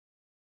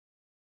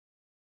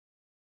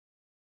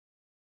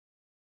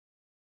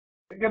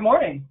Good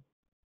morning.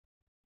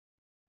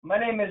 My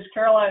name is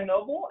Caroline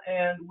Noble,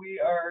 and we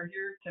are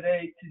here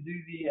today to do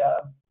the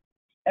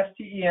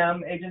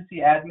FTEM Agency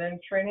Admin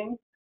Training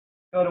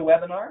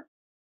GoToWebinar.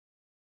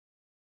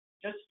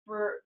 Just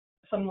for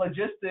some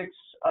logistics,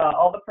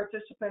 all the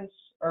participants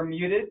are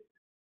muted.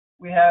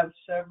 We have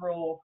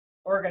several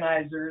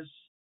organizers,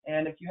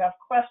 and if you have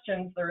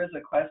questions, there is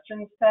a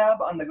questions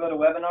tab on the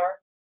GoToWebinar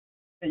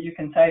that you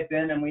can type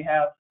in, and we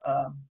have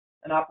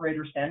an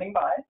operator standing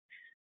by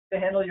to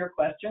handle your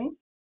questions.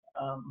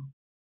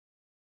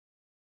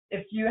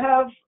 If you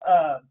have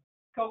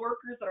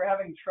coworkers that are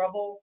having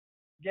trouble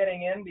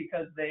getting in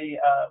because they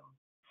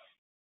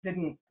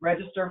didn't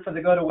register for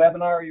the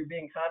GoToWebinar, or you're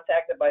being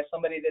contacted by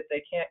somebody that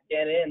they can't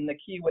get in, the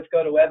key with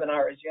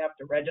GoToWebinar is you have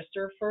to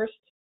register first.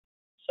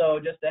 So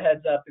just a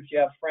heads up, if you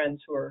have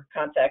friends who are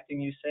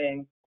contacting you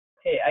saying,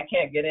 hey, I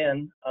can't get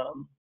in,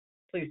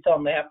 please tell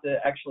them they have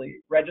to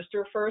actually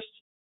register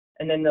first,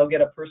 and then they'll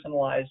get a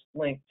personalized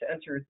link to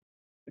enter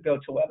the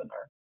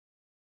GoToWebinar.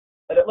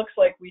 But it looks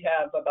like we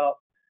have about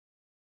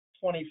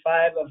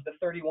 25 of the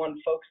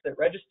 31 folks that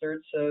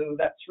registered, so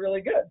that's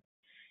really good.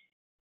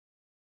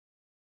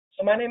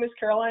 So my name is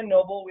Caroline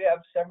Noble. We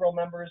have several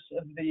members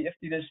of the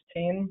FTDIS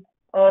team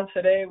on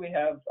today. We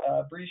have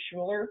Bree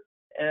Schuler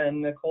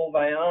and Nicole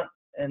Viant,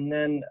 and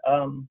then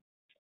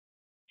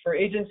for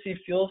agency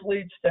fuels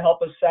leads to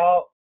help us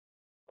out,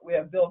 we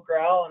have Bill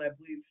Grau, and I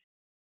believe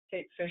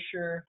Kate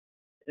Fisher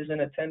is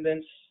in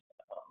attendance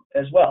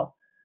as well.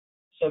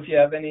 So if you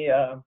have any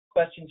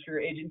questions for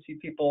your agency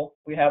people,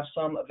 we have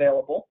some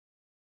available.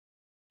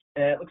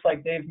 And it looks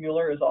like Dave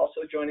Mueller is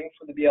also joining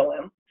for the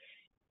BLM.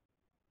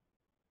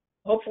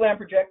 Hopefully I'm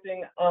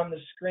projecting on the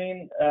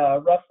screen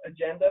a rough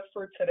agenda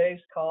for today's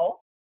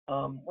call.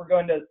 We're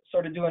going to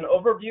sort of do an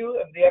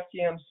overview of the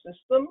FTEM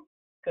system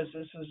because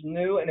this is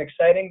new and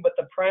exciting, but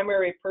the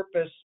primary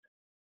purpose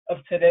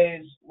of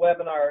today's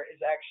webinar is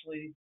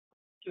actually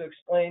to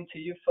explain to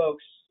you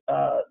folks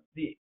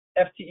the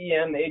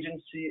FTEM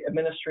agency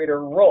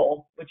administrator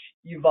role, which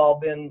you've all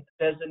been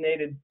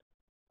designated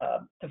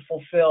to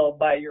fulfill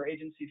by your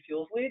agency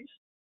fuels leads.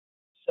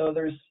 So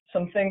there's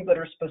some things that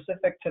are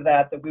specific to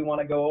that we want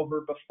to go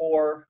over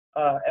before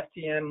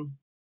FTEM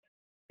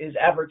is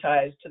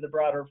advertised to the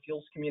broader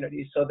fuels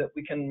community so that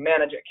we can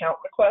manage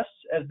account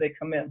requests as they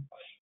come in.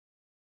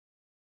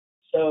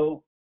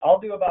 So I'll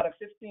do about a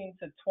 15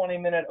 to 20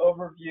 minute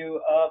overview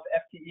of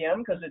FTEM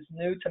because it's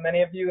new to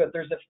many of you.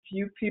 There's a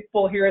few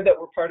people here that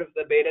were part of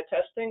the beta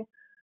testing,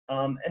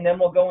 and then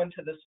we'll go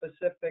into the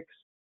specifics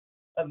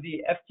of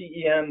the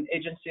FTEM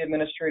agency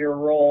administrator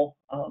role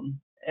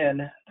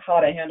and how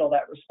to handle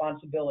that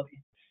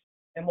responsibility.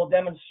 And we'll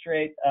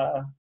demonstrate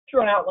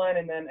through an outline,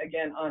 and then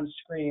again on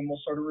screen we'll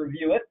sort of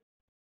review it.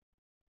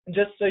 And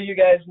just so you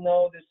guys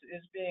know, this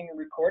is being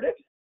recorded,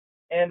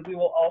 and we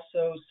will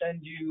also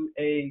send you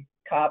a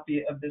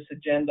copy of this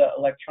agenda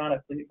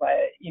electronically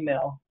via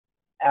email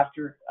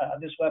after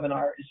this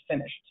webinar is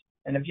finished.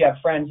 And if you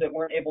have friends that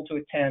weren't able to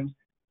attend,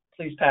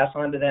 please pass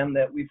on to them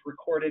that we've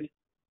recorded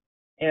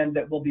and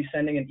that we'll be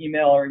sending an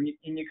email, and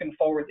you can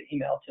forward the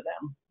email to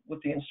them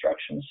with the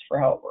instructions for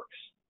how it works.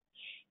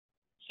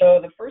 So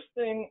the first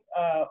thing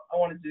I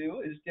want to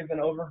do is give an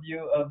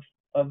overview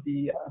of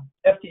the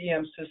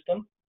FTEM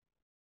system.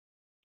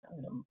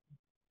 I'm going to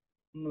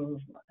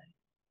move my...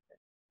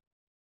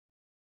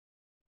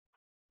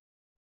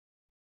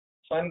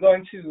 So I'm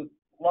going to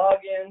log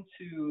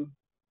into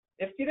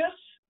FTDIS.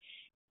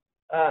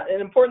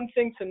 An important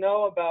thing to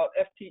know about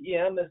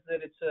FTEM is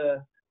that it's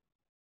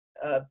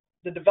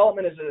the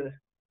development is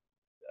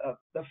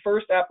the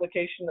first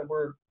application that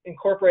we're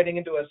incorporating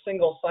into a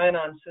single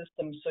sign-on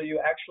system, so you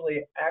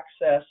actually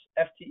access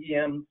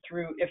FTEM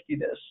through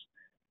FTDIS,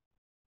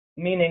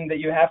 meaning that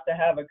you have to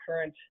have a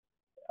current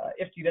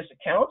FTDIS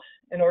account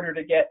in order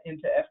to get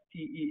into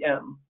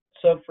FTEM.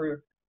 So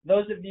for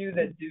those of you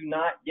that do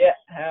not yet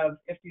have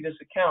FTDIS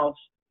accounts,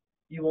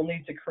 you will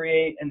need to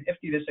create an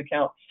FTDIS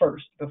account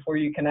first before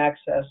you can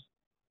access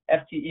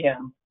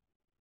FTEM.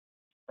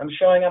 I'm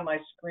showing on my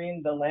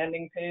screen the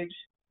landing page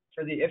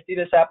for the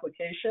FTDIS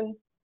application.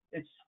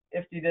 It's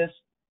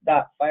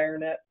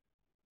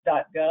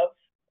ftdis.firenet.gov,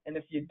 and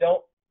if you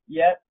don't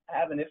yet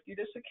have an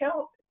FTDIS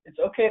account, it's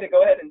okay to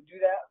go ahead and do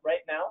that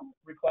right now.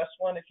 Request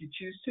one if you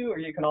choose to, or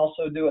you can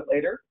also do it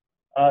later.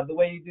 The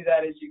way you do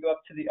that is you go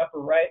up to the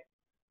upper right,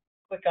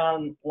 click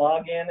on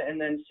login,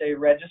 and then say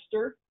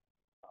register.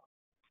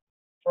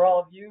 For all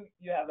of you,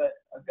 you have a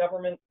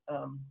government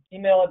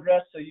email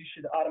address, so you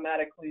should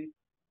automatically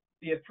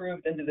be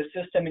approved into the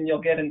system, and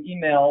you'll get an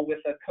email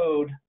with a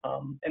code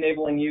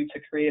enabling you to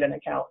create an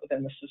account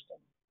within the system.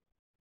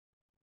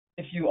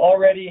 If you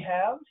already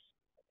have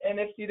an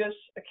FTDIS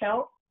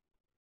account,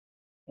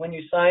 when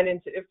you sign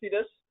into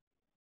FTDIS,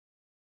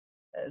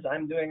 as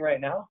I'm doing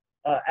right now,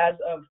 as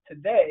of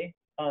today,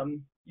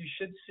 you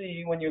should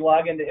see when you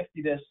log into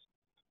FTDIS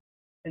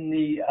in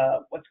the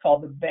what's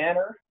called the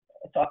banner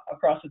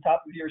across the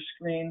top of your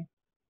screen,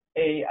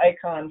 a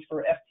icon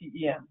for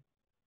FTEM.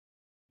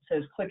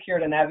 Says click here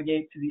to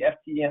navigate to the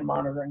FTEM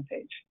monitoring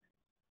page.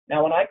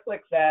 Now when I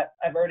click that,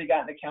 I've already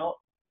got an account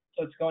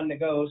so it's going to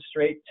go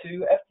straight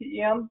to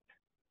FTEM.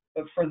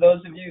 But for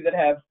those of you that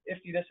have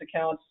IFTDIS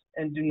accounts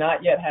and do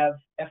not yet have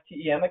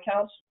FTEM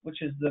accounts,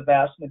 which is the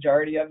vast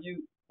majority of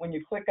you, when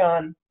you click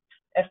on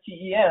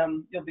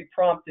FTEM, you'll be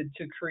prompted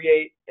to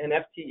create an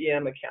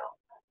FTEM account.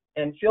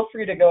 And feel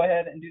free to go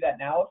ahead and do that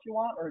now if you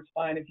want, or it's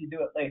fine if you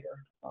do it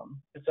later.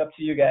 It's up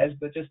to you guys,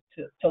 but just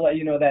to let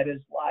you know that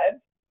is live.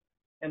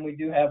 And we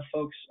do have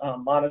folks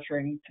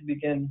monitoring to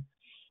begin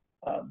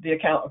the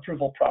account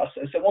approval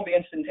process. It won't be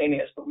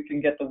instantaneous, but we can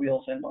get the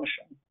wheels in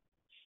motion.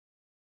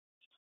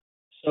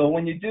 So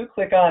when you do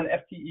click on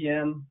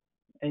FTEM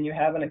and you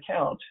have an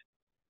account,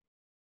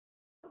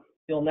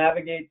 you'll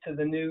navigate to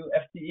the new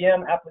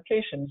FTEM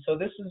application. So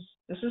this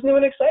is new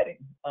and exciting.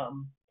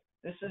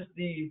 This is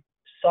the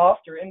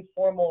soft or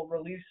informal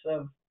release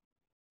of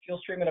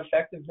fuels treatment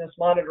effectiveness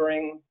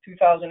monitoring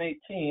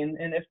 2018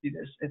 in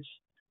IFTDIS. It's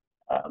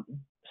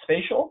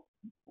spatial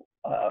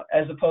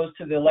as opposed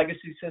to the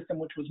legacy system,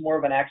 which was more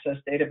of an access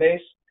database.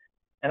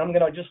 And I'm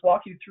going to just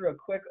walk you through a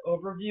quick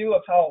overview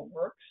of how it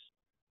works.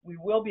 We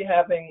will be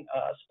having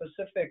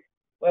specific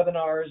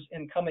webinars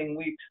in coming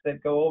weeks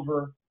that go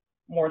over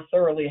more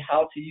thoroughly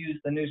how to use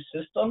the new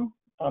system.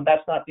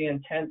 That's not the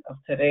intent of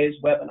today's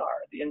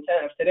webinar. The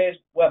intent of today's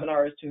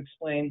webinar is to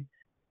explain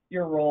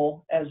your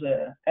role as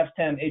a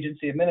FTEM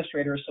agency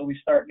administrator, so we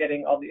start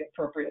getting all the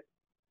appropriate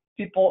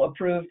people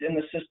approved in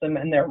the system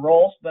and their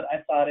roles. But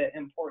I thought it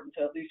important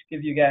to at least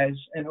give you guys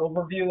an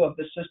overview of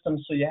the system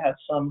so you have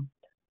some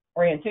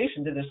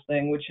orientation to this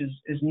thing, which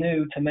is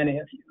new to many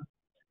of you.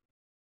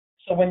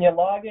 So when you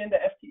log into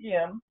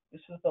FTEM,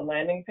 this is the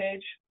landing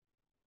page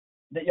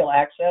that you'll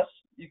access.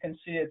 You can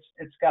see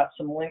it's got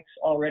some links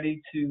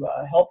already to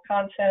help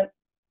content,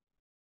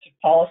 to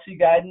policy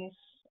guidance,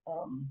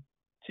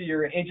 to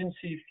your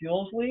agency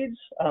fuels leads,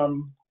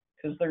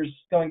 because there's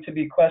going to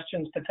be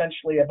questions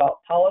potentially about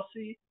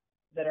policy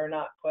that are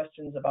not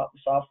questions about the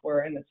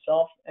software in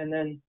itself, and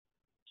then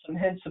some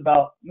hints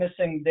about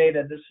missing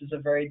data. This is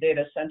a very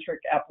data-centric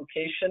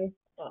application.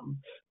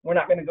 We're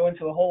not going to go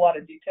into a whole lot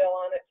of detail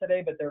on it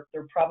today, but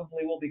there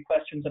probably will be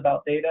questions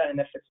about data, and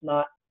if it's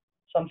not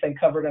something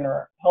covered in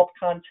our help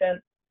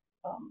content,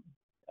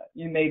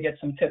 you may get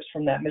some tips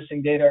from that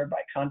missing data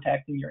by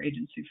contacting your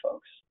agency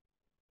folks.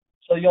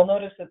 So you'll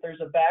notice that there's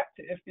a back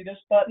to IFTDIS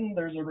button.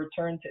 There's a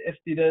return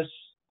to IFTDIS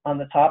on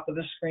the top of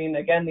the screen.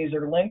 Again, these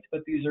are linked,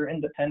 but these are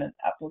independent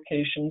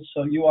applications.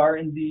 So you are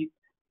indeed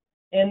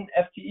in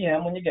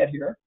FTEM when you get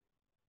here.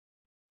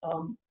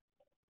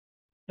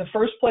 The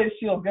first place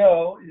you'll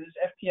go is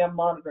FTM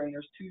monitoring.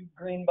 There's two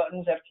green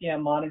buttons,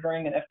 FTM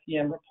monitoring and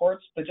FTM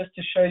reports. But just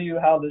to show you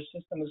how the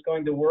system is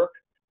going to work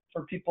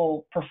for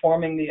people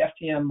performing the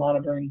FTM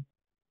monitoring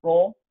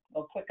role,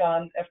 they'll click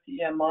on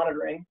FTM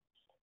monitoring,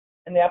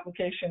 and the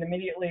application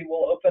immediately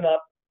will open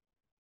up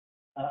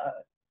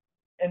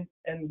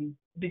and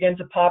begin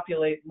to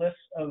populate lists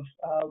of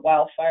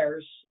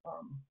wildfires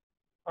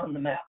on the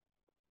map.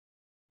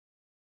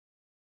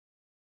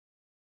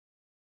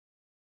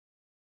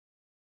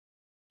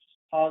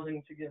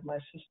 Pausing to give my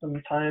system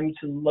time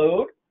to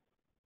load.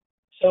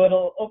 So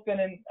it'll open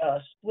in a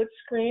split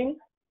screen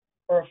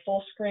or a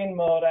full screen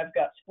mode. I've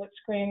got split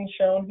screen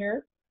shown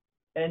here,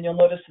 and you'll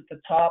notice at the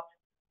top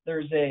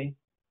there's a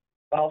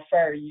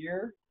wildfire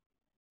year.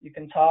 You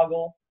can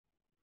toggle.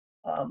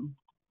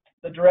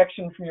 The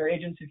direction from your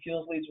agency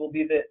fuels leads will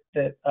be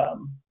that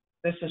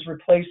this is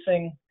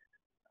replacing,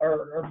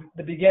 or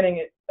the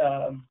beginning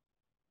of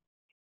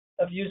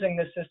using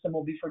this system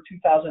will be for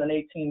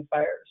 2018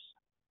 fires.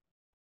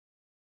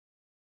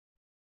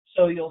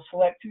 So you'll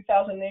select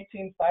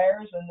 2018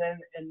 fires, and then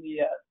in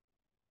the,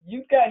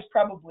 you guys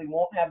probably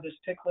won't have this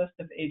pick list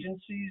of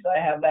agencies. I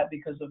have that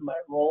because of my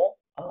role.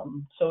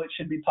 So it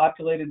should be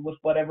populated with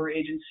whatever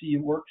agency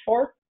you work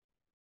for.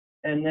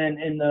 And then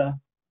in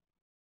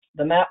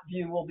the map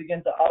view will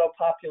begin to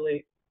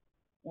auto-populate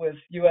with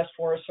U.S.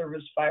 Forest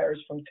Service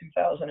fires from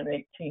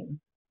 2018.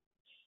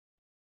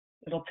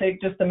 It'll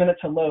take just a minute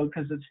to load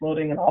because it's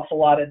loading an awful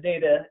lot of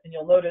data, and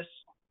you'll notice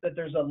that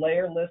there's a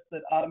layer list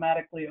that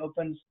automatically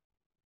opens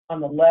on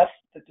the left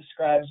that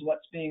describes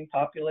what's being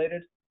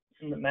populated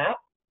in the map.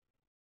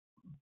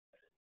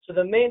 So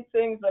the main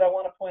things that I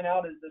want to point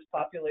out as this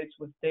populates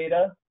with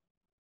data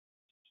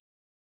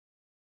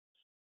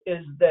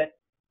is that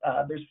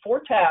there's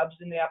 4 tabs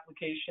in the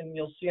application.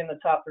 You'll see in the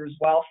top there's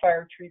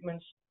wildfire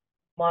treatments,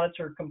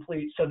 monitor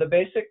complete. So the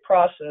basic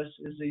process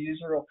is the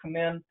user will come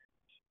in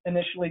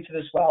initially to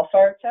this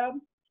wildfire tab,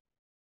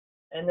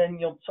 and then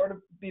you'll sort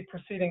of be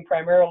proceeding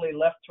primarily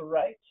left to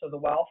right. So the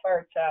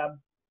wildfire tab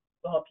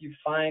will help you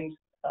find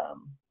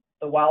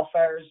the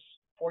wildfires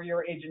for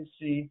your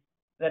agency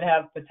that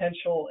have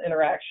potential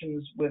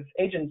interactions with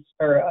agents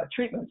or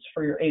treatments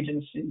for your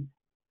agency.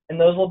 And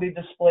those will be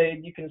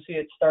displayed. You can see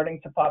it starting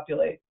to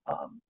populate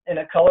in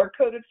a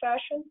color-coded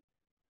fashion.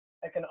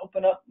 I can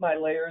open up my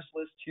layers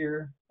list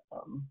here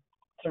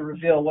to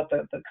reveal what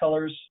the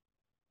colors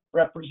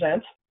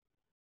represent.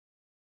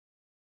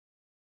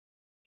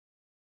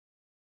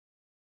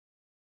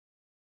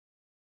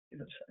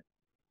 Give it a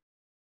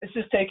sec. it's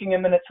just taking a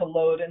minute to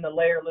load in the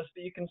layer list,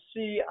 but you can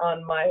see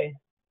on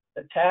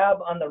the tab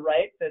on the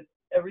right that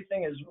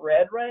everything is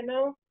red right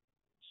now.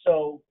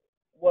 So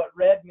what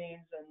red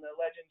means, and the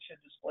legend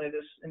should display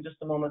this in just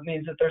a moment,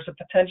 means that there's a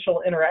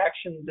potential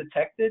interaction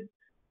detected.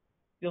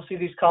 You'll see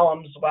these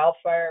columns: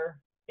 wildfire,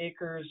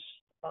 acres,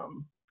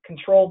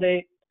 control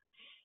date,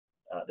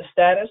 the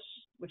status,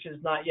 which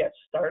is not yet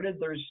started.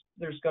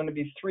 There's going to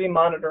be 3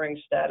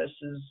 monitoring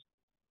statuses.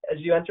 As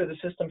you enter the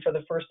system for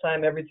the first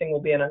time, everything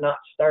will be in a not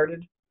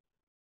started.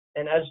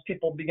 And as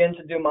people begin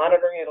to do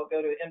monitoring, it'll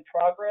go to in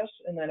progress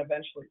and then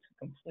eventually to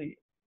complete.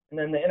 And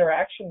then the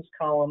interactions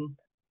column,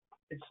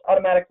 it's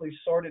automatically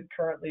sorted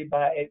currently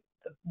by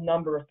the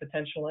number of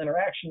potential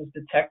interactions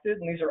detected.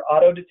 And these are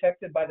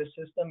auto-detected by the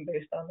system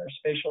based on their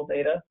spatial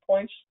data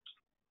points.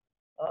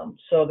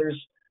 So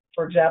there's,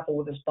 for example,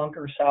 with this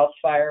Bunker South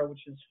fire,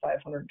 which is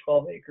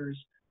 512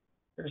 acres,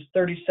 there's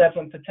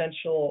 37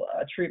 potential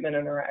treatment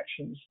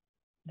interactions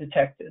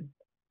detected.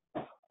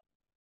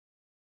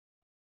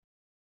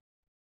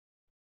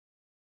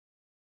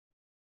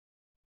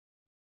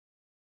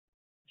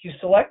 If you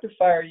select a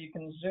fire, you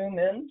can zoom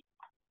in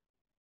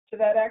to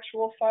that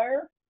actual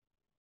fire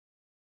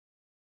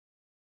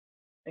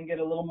and get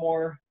a little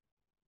more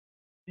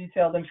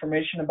detailed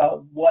information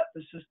about what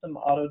the system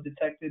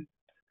auto-detected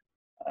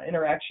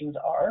interactions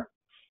are.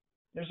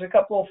 There's a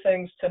couple of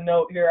things to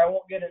note here. I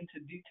won't get into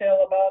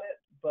detail about it,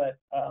 but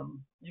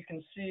you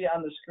can see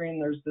on the screen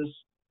there's this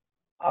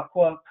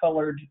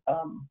aqua-colored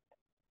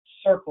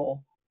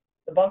circle.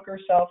 The Bunker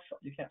South,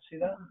 you can't see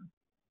that?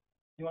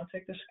 You want to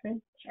take this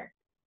screen? Sure.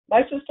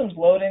 My system's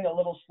loading a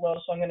little slow,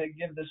 so I'm going to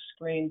give this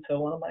screen to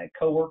one of my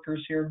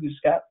coworkers here who's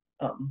got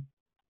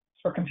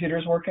her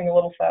computer's working a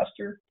little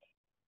faster,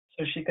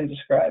 so she can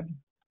describe.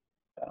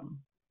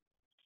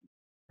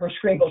 Her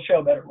screen will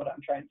show better what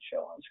I'm trying to show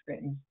on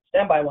screen.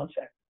 Stand by 1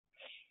 sec.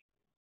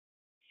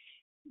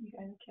 You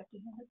guys kept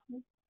it with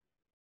me?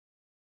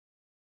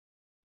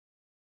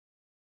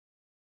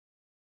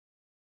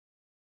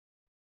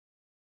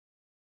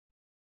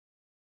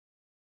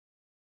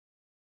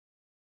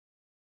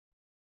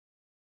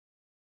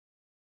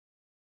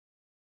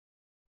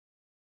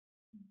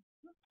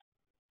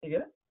 You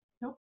get it?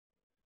 Nope.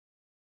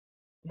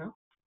 No?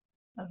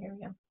 Oh, here we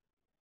go.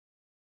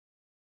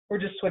 We're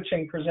just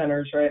switching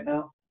presenters right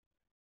now.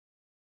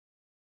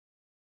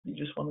 You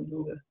just want to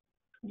move it?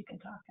 You can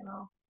talk and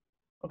all.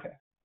 Okay.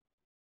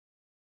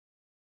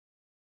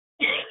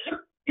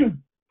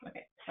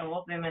 Okay, so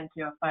we'll zoom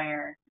into a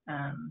fire. You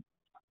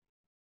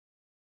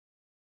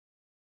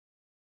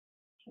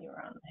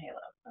were on the halo,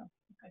 so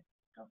okay,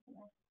 go from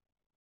there.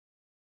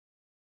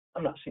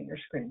 I'm not seeing your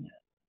screen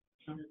yet.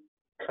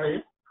 Mm-hmm. Are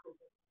you?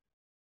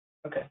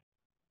 Okay.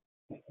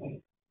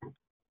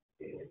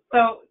 So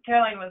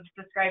Caroline was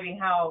describing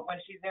how when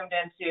she zoomed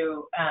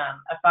into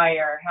a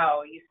fire,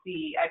 how you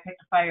see, I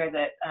picked a fire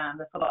that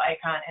this little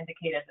icon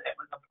indicated that it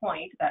was a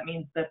point. That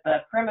means that the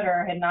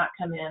perimeter had not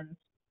come in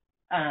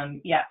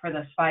yet for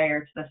this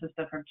fire to the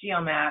system from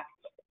GeoMap.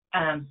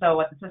 So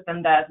what the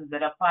system does is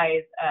it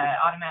applies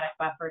automatic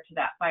buffer to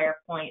that fire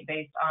point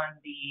based on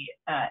the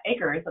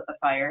acres of the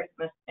fire.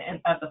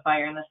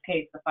 In this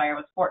case, the fire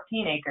was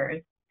 14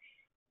 acres.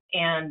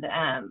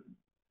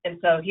 And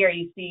so here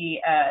you see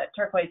a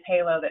turquoise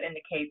halo that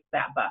indicates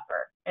that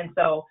buffer. And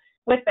so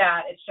with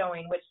that, it's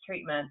showing which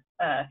treatments,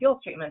 fuel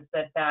treatments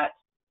that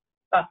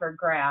buffer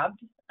grabbed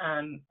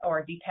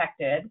or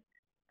detected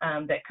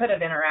that could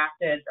have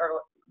interacted,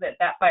 or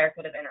that fire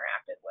could have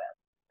interacted with.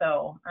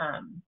 So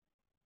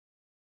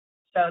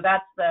so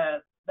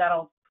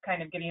that'll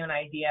kind of give you an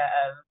idea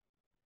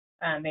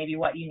of maybe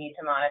what you need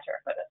to monitor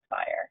for this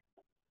fire.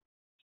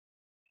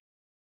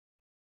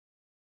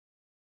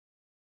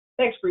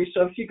 Thanks, Bree.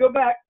 So if you go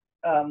back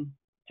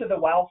to the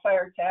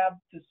wildfire tab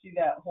to see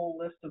that whole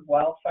list of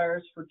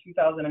wildfires for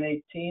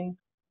 2018,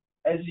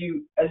 as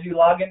you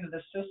log into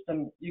the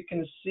system, you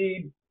can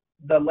see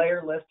the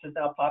layer list is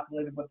now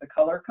populated with the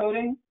color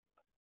coding.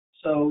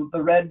 So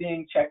the red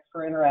being checked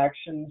for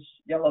interactions,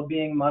 yellow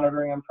being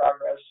monitoring in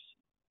progress,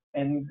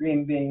 and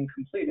green being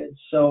completed.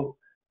 So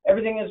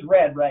everything is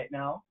red right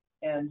now,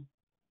 and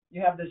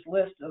you have this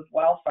list of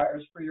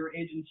wildfires for your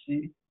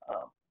agency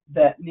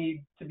that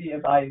need to be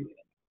evaluated.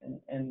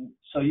 And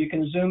so you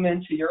can zoom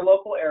into your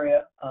local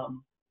area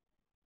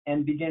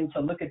and begin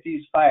to look at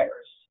these fires.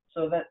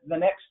 So that the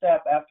next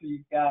step after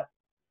you've got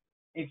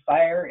a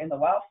fire in the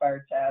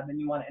wildfire tab and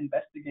you want to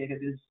investigate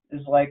it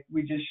is like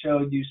we just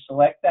showed you,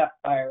 select that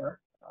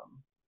fire.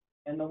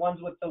 And the ones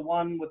with the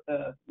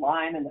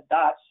line and the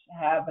dots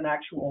have an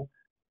actual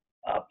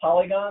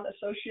polygon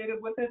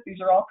associated with it.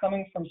 These are all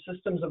coming from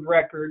systems of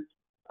record.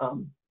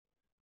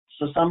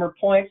 So some are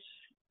points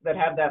that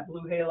have that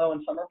blue halo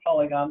and some are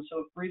polygons.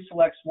 So if Bree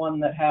selects one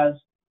that has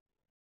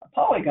a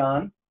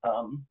polygon,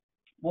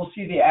 we'll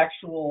see the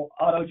actual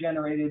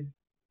auto-generated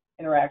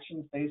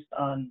interactions based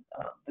on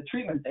the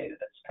treatment data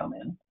that's come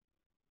in.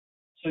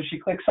 So she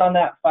clicks on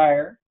that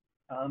fire,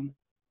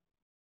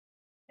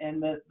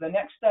 and the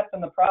next step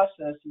in the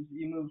process is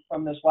you move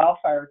from this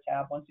wildfire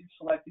tab. Once you've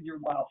selected your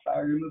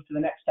wildfire, you move to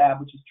the next tab,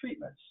 which is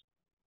treatments.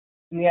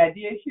 And the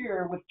idea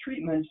here with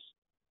treatments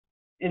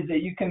is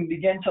that you can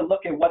begin to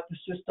look at what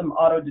the system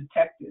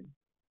auto-detected.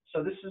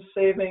 So this is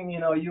saving,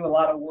 you a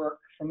lot of work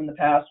from in the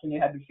past when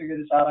you had to figure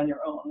this out on your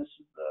own. This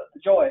is the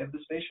joy of the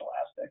spatial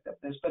aspect of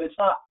this, but it's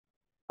not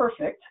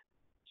perfect.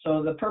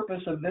 So the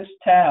purpose of this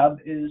tab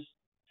is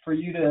for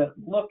you to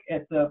look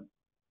at the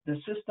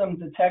system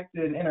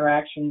detected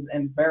interactions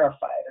and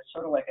verify it. It's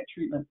sort of like a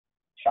treatment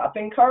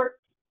shopping cart,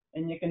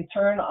 and you can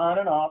turn on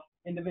and off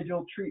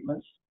individual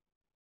treatments,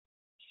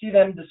 see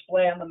them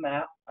display on the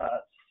map,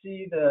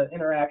 see the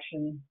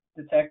interaction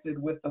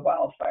detected with the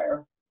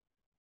wildfire,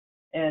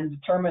 and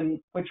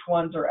determine which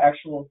ones are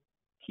actual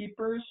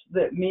keepers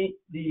that meet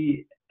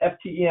the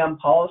FTEM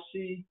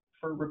policy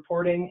for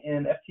reporting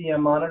and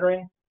FTEM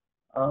monitoring,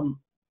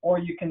 or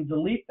you can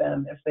delete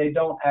them if they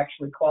don't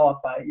actually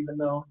qualify, even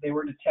though they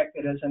were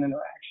detected as an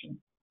interaction.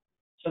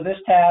 So this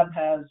tab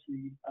has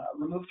the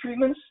remove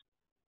treatments,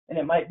 and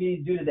it might be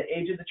due to the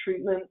age of the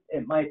treatment.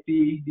 It might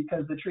be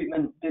because the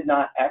treatment did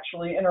not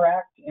actually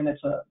interact, and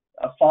it's a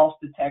false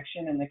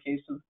detection in the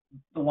case of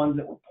the ones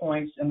that were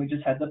points, and we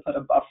just had to put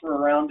a buffer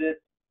around it.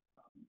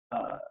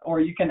 Or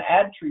you can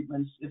add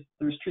treatments if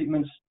there's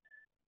treatments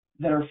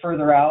that are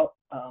further out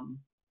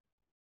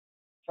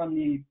from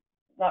the,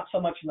 not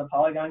so much in the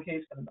polygon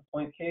case, but in the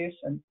point case.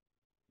 And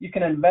you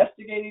can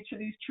investigate each of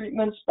these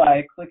treatments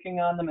by clicking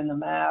on them in the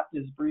map,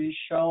 as Bree's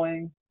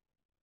showing.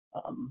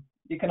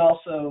 You can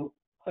also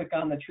click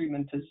on the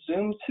treatment to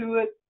zoom to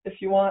it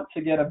if you want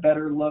to get a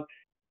better look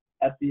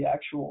at the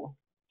actual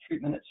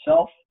treatment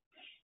itself.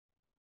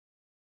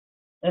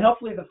 And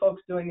hopefully the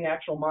folks doing the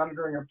actual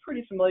monitoring are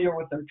pretty familiar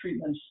with their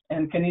treatments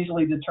and can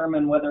easily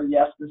determine whether,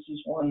 yes, this is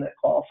one that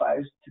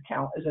qualifies to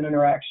count as an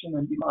interaction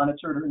and be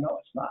monitored, or no,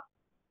 it's not.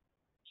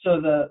 So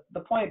the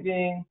point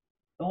being,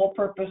 the whole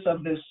purpose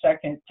of this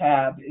second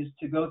tab is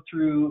to go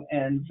through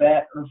and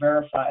vet or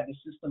verify the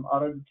system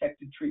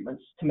auto-detected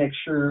treatments to make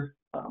sure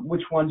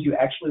which ones you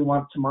actually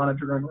want to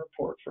monitor and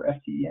report for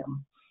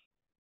FTEM.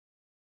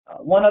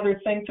 One other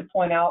thing to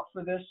point out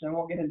for this, and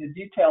we'll get into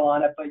detail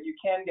on it, but you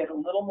can get a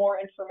little more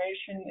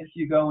information if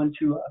you go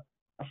into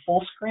a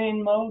full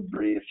screen mode,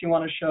 Bree, if you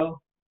want to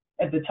show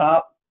at the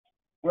top,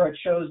 where it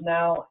shows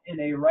now in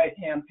a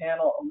right-hand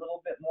panel a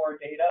little bit more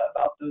data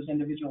about those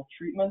individual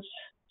treatments.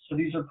 So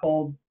these are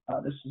pulled,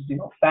 this is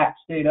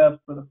facts data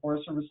for the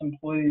Forest Service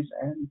employees,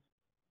 and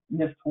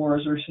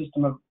NIFPORs, or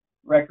system of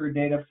record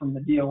data from the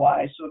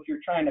DOI. So if you're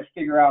trying to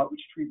figure out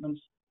which treatments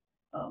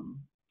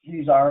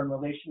these are in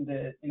relation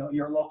to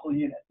your local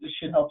unit, this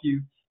should help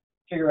you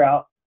figure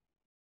out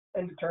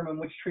and determine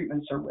which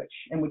treatments are which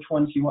and which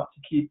ones you want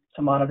to keep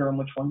to monitor and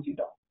which ones you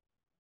don't.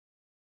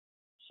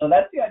 So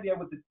that's the idea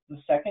with the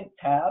second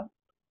tab,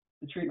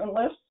 the treatment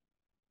list.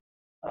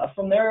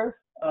 From there,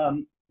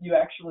 you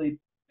actually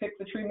pick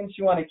the treatments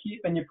you want to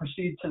keep, and you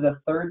proceed to the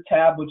third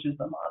tab, which is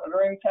the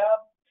monitoring tab.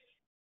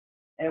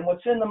 And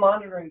what's in the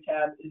monitoring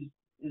tab is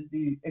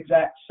the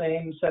exact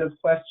same set of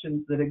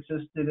questions that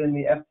existed in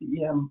the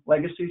FTEM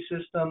legacy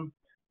system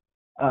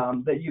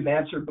that you've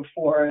answered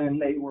before, and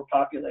they were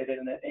populated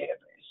in a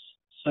database.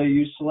 So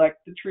you select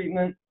the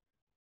treatment,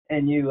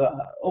 and you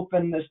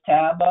open this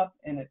tab up,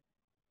 and it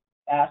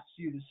asks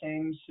you the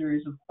same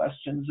series of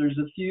questions. There's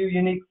a few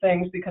unique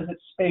things because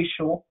it's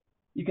spatial.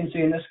 You can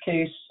see in this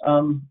case,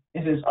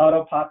 it has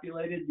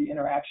auto-populated the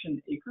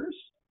interaction acres.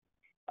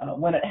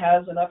 When it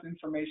has enough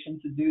information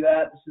to do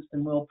that, the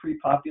system will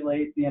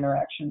pre-populate the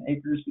interaction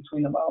acres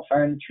between the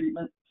wildfire and the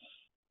treatment.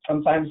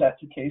 Sometimes that's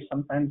the case,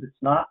 sometimes it's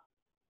not.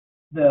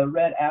 The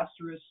red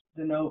asterisks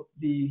denote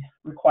the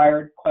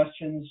required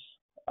questions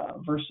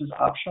versus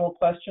optional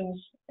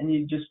questions, and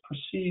you just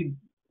proceed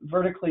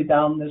vertically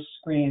down this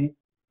screen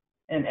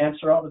and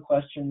answer all the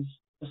questions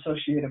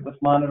associated with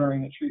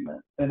monitoring a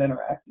treatment that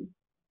interacted.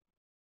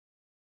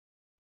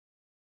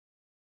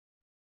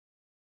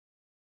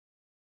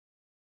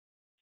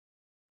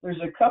 There's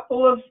a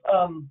couple of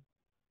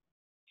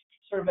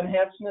sort of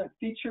enhancement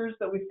features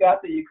that we've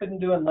got that you couldn't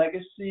do in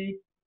Legacy.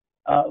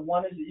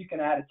 One is that you can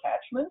add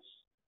attachments.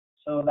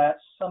 So that's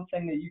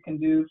something that you can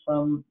do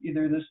from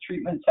either this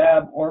treatment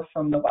tab or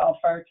from the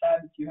wildfire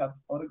tab if you have a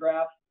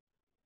photograph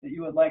that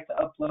you would like to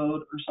upload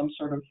or some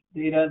sort of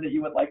data that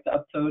you would like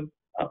to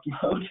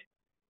upload.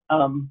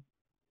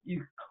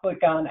 You click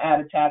on add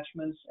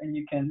attachments, and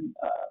you can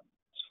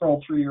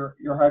scroll through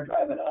your hard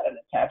drive and add an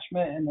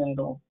attachment, and then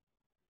it'll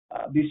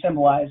be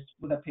symbolized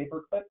with a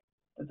paperclip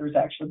that there's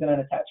actually been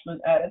an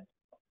attachment added.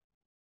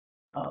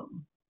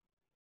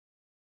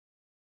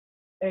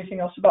 Anything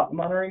else about the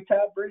monitoring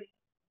tab, Bree?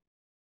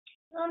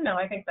 No,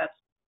 I think that's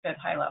good,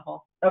 high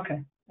level. Okay.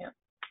 Yeah.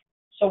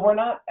 So we're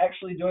not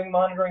actually doing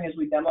monitoring as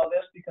we demo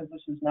this because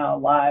this is now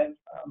live.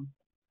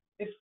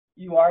 If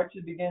you are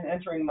to begin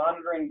entering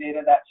monitoring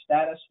data, that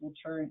status will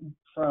turn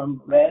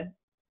from red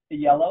to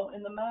yellow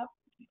in the map,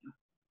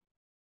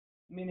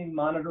 meaning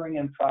monitoring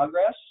in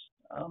progress.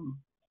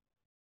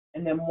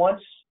 And then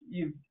once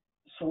you've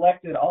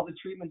selected all the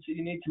treatments that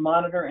you need to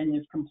monitor and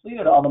you've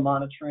completed all the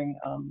monitoring,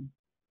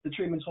 the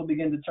treatments will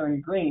begin to turn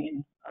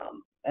green.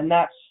 And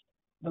that's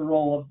the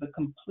role of the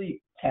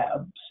complete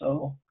tab.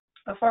 So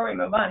Before we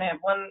move on, I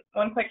have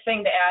one quick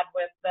thing to add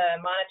with the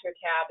monitor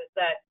tab is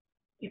that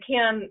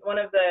one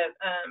of the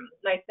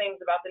nice things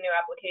about the new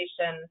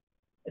application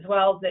as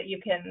well is that you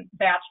can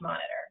batch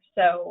monitor.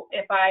 So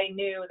if I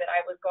knew that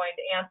I was going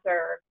to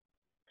answer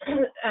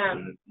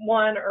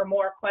one or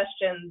more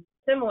questions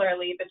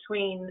similarly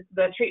between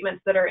the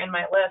treatments that are in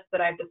my list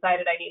that I've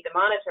decided I need to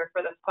monitor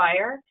for this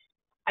fire,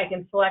 I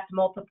can select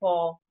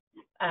multiple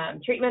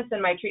treatments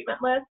in my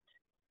treatment list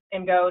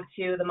and go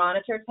to the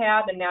monitor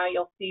tab, and now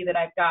you'll see that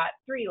I've got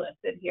 3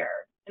 listed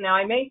here. Now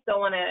I may still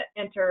want to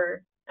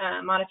enter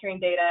monitoring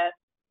data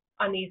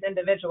on these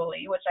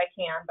individually, which I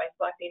can by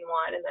selecting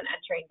one and then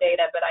entering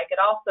data, but I could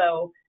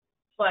also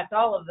select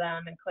all of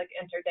them and click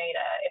enter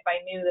data if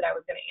I knew that I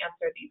was going to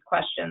answer these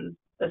questions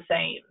the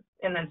same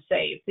and then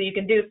save. So you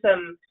can do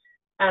some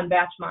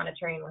batch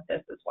monitoring with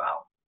this as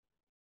well.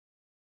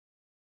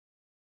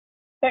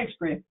 Thanks,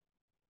 Bree.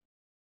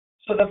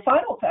 So the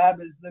final tab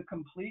is the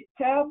complete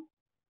tab.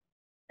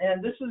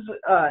 And this is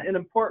an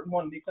important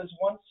one because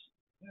once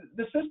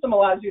the system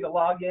allows you to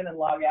log in and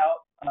log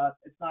out,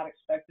 it's not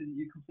expected that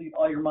you complete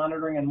all your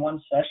monitoring in one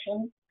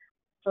session.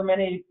 For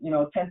many,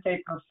 10th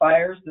acre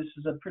fires, this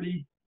is a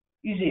pretty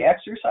easy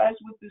exercise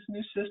with this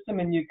new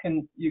system, and you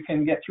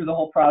can get through the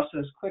whole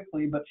process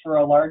quickly. But for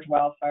a large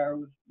wildfire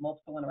with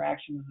multiple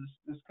interactions,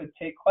 this could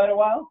take quite a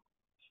while.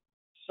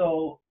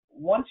 So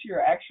once you're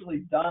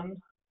actually done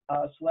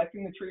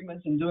selecting the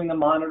treatments and doing the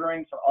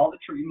monitoring for all the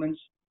treatments,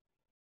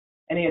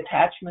 any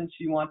attachments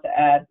you want to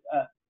add,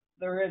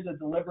 there is a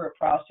deliberate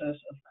process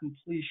of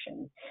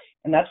completion,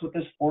 and that's what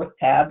this 4th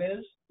tab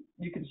is.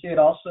 You can see it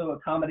also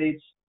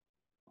accommodates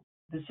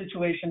the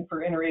situation for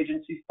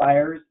interagency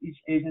fires. Each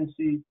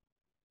agency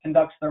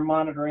conducts their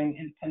monitoring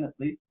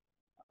independently.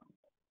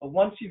 But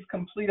once you've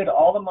completed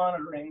all the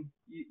monitoring,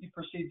 you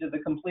proceed to the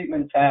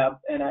completion tab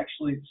and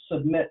actually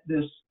submit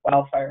this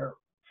wildfire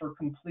for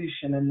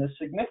completion. And the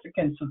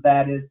significance of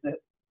that is that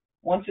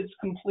once it's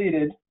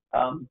completed,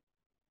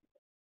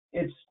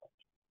 it's,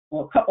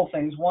 well, a couple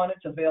things. One,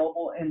 it's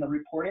available in the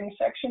reporting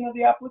section of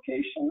the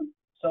application.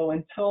 So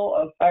until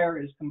a fire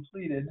is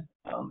completed,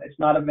 it's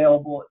not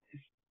available if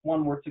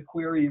one were to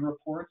query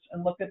reports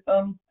and look at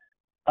them.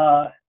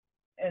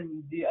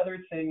 And the other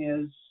thing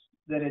is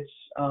that it's,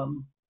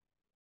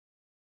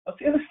 what's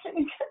the other thing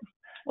again?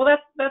 Well,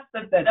 that's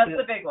the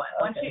big one.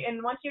 Okay.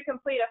 Once you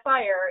complete a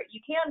fire, you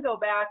can go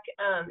back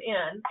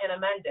in and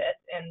amend it,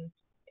 and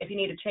if you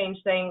need to change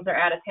things or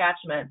add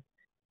attachments,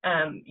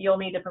 you'll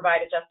need to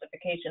provide a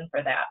justification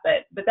for that.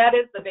 But that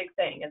is the big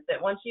thing, is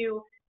that once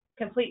you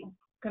complete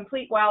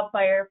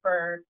wildfire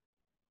for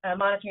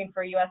monitoring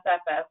for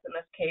USFS, in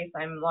this case,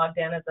 I'm logged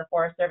in as a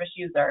Forest Service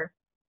user,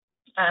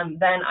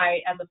 then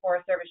as a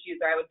Forest Service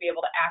user, I would be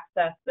able to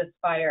access this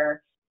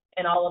fire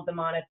and all of the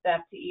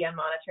FTEM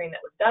monitoring that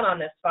was done on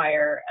this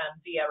fire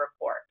via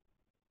report.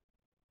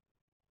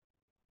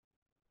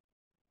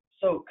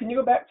 So can you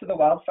go back to the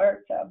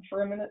wildfire tab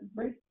for a minute,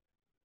 Bree?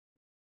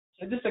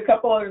 So just a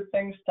couple other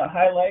things to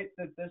highlight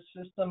that this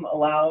system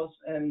allows,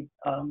 and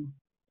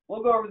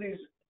we'll go over these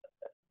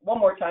one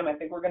more time. I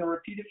think we're going to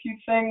repeat a few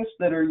things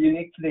that are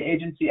unique to the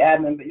agency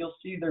admin, but you'll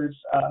see there's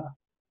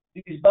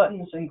these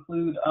buttons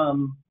include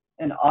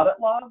an audit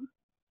log,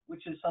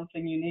 which is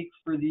something unique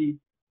for the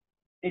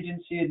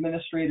agency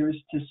administrators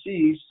to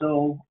see.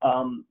 So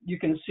you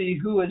can see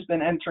who has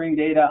been entering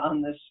data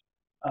on this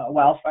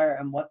wildfire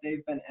and what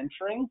they've been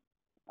entering.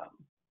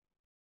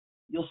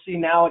 You'll see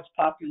now it's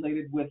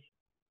populated with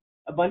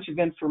a bunch of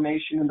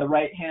information in the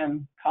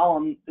right-hand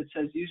column that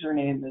says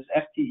username is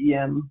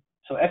FTEM.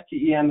 So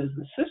FTEM is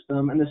the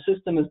system, and the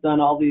system has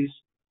done all these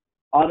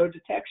auto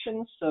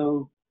detections.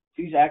 So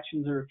these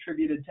actions are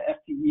attributed to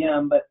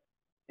FTEM, but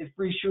if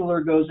Bree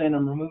Schuler goes in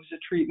and removes a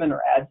treatment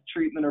or adds a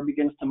treatment or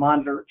begins to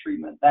monitor a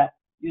treatment, that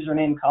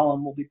username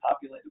column will be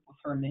populated with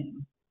her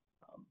name.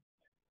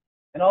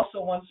 And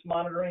also, once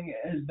monitoring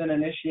has been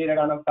initiated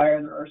on a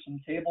fire, there are some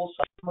table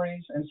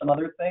summaries and some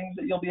other things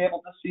that you'll be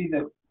able to see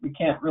that we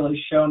can't really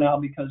show now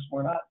because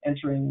we're not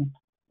entering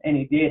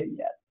any data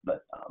yet.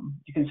 But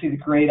you can see the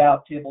grayed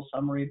out table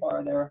summary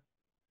bar there.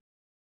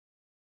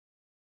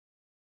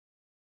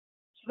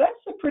 So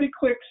that's a pretty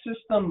quick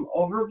system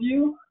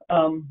overview.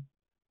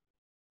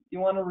 You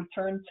want to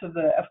return to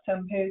the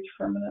FTEM page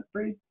for a minute,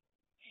 Bree?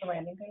 The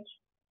landing page?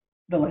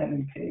 The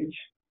landing page.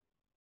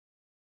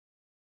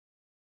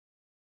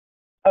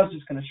 I was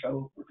just going to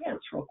show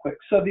reports real quick.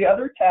 So the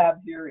other tab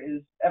here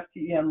is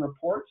FTEM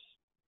reports.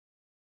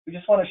 We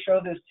just want to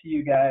show this to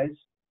you guys.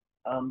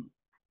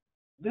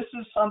 This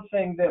is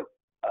something that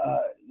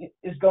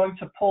is going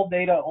to pull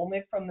data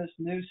only from this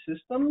new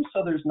system,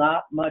 so there's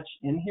not much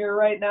in here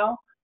right now,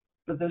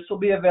 but this will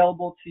be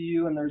available to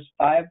you, and there's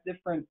 5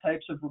 different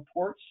types of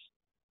reports.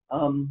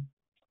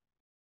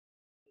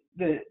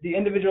 The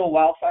individual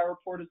wildfire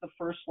report is the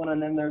first one, and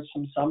then there's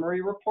some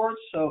summary reports,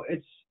 so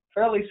it's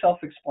fairly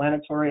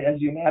self-explanatory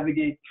as you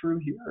navigate through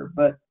here,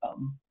 but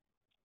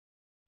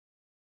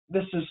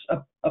this is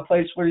a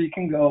place where you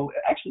can go.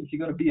 Actually, if you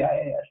go to BIA,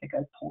 I think I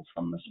pulled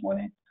some this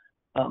morning.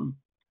 I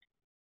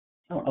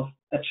don't know if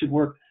that should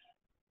work.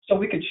 So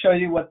we could show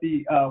you what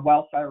the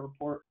wildfire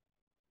report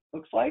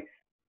looks like.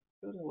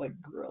 Go to like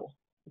grill.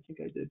 I think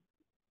I did.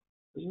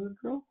 Is it a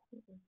grill?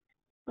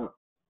 Oh,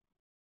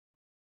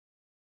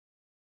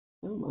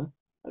 never mind.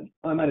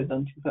 I might have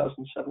done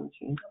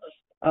 2017.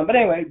 But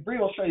anyway, Bree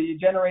will show you. You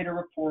generate a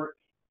report,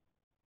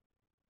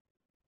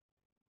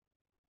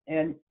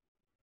 and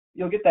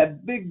you'll get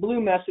that big blue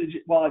message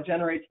while it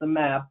generates the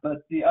map.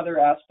 But the other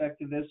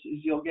aspect of this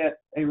is you'll get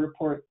a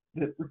report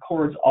that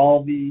records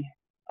all the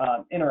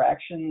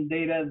interaction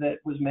data that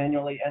was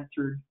manually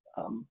entered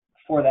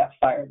for that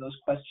fire, those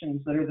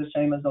questions that are the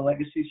same as the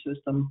legacy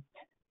system.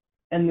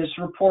 And this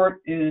report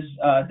is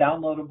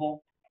downloadable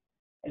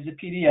as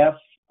a PDF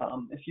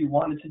if you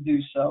wanted to do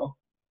so,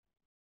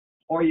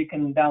 or you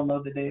can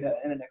download the data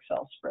in an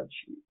Excel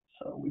spreadsheet.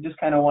 So we just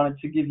kind of wanted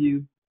to give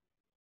you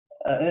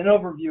an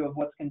overview of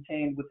what's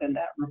contained within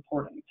that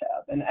reporting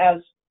tab. And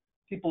as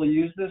people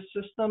use this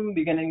system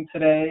beginning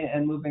today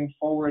and moving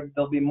forward,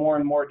 there'll be more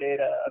and more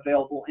data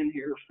available in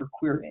here for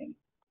querying.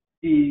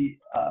 The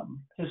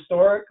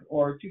historic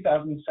or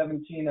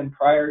 2017 and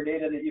prior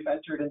data that you've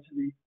entered into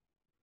the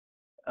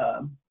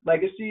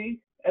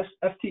legacy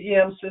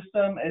FTEM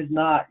system is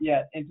not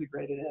yet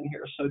integrated in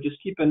here. So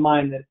just keep in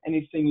mind that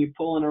anything you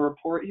pull in a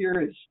report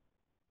here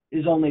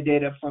is only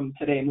data from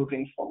today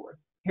moving forward.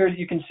 Here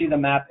you can see the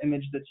map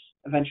image that's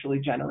eventually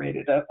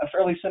generated, a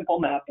fairly simple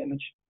map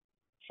image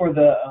for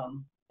the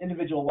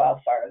individual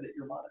wildfire that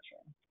you're monitoring.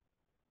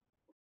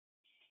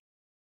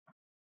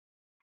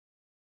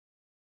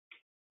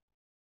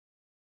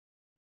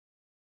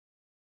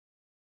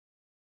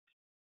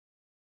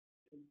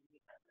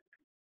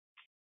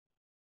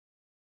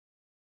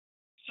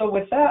 So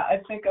with that,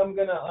 I think I'm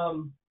going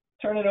to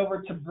turn it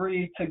over to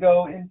Bree to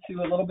go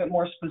into a little bit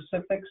more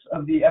specifics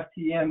of the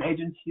FTEM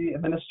agency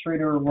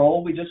administrator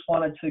role. We just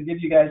wanted to give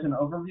you guys an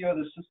overview of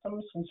the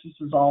system since this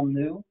is all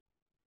new.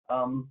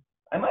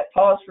 I might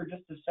pause for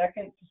just a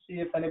second to see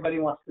if anybody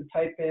wants to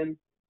type in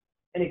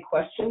any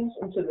questions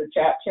into the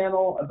chat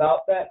channel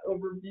about that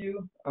overview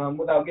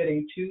without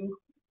getting too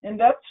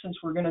in-depth, since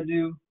we're going to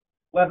do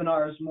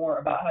webinars more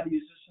about how to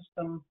use the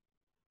system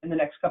in the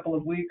next couple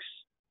of weeks.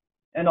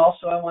 And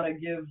also I want to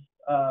give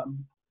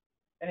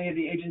any of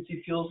the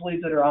agency fuels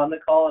leads that are on the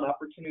call an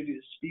opportunity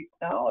to speak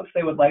now if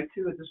they would like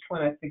to. At this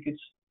point, I think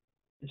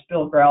it's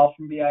Bill Growell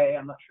from BIA.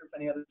 I'm not sure if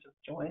any others have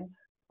joined.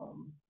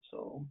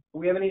 So do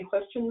we have any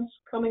questions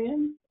coming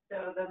in?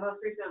 So the most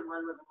recent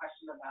one was a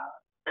question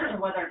about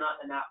whether or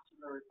not the maps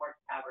from the reports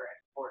tab are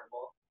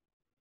exportable.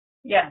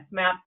 Yes,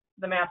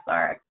 the maps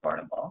are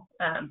exportable.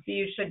 So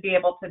you should be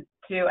able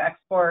to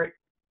export.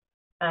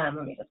 Let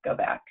me just go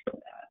back to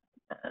that.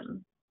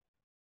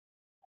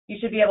 You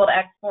should be able to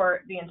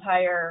export the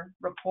entire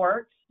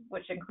report,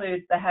 which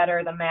includes the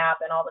header, the map,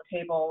 and all the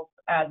tables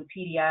as a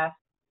PDF.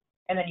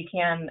 And then you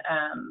can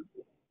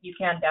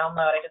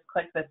download. I just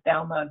clicked this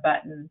download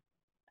button,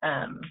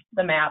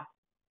 the map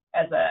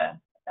as a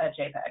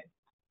JPEG.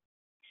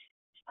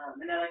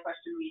 Another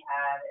question we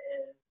had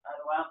is, are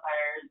the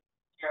wildfires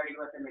starting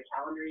within the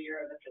calendar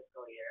year or the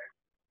fiscal year?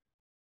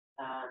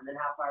 And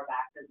how far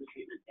back does the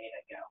treatment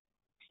data go?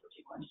 That's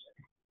your question.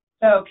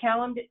 So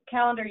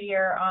calendar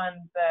year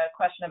on the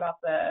question about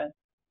the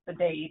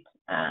date.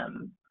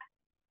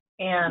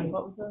 And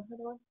what was the other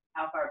one?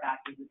 How far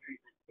back does the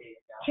treatment data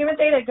go? Treatment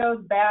data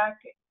goes back,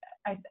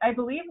 I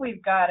believe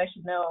we've got, I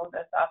should know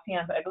this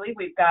offhand, but I believe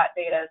we've got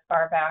data as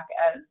far back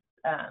as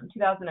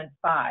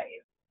 2005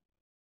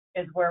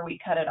 is where we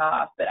cut it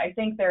off. But I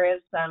think there is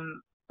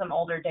some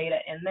older data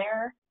in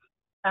there.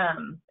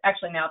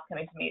 Actually, now it's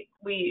coming to me.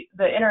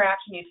 The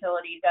interaction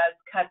utility does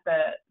cut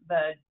the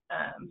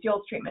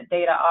fuels treatment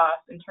data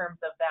off in terms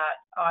of that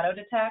auto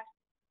detect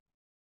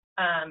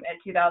at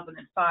 2005,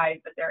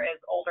 but there is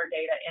older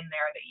data in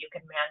there that you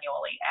can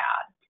manually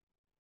add.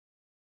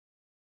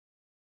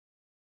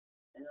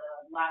 And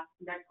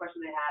the next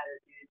question they had is,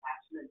 do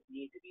attachments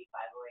need to be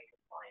 508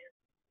 compliant?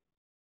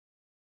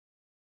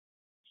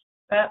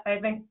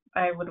 I think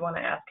I would want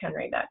to ask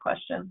Henry that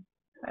question.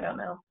 I don't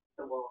know.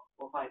 So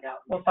we'll find out.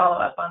 We'll follow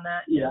up on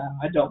that. Yeah,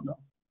 I don't know.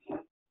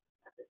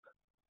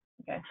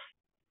 Okay.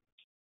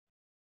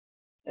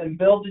 And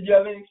Bill, did you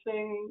have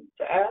anything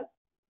to add?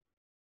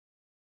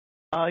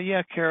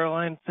 Yeah,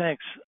 Caroline,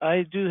 thanks.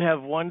 I do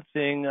have one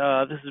thing.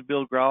 This is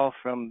Bill Growell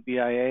from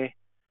BIA.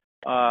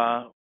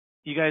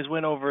 You guys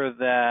went over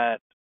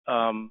that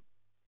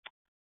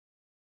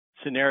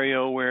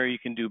scenario where you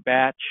can do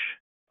batch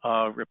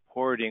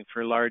reporting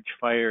for large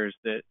fires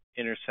that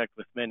intersect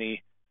with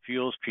many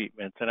fuels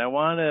treatments. And I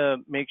want to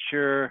make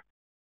sure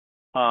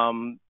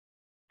to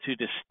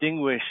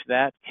distinguish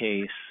that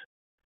case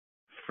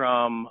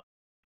from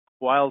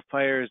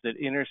wildfires that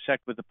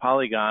intersect with the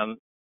polygon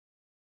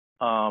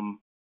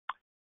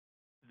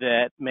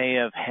that may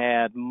have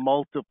had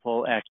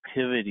multiple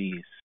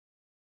activities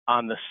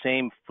on the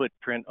same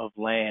footprint of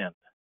land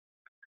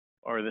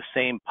or the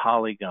same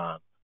polygon.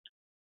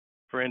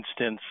 For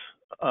instance,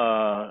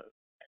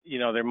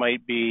 there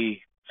might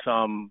be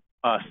some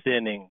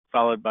thinning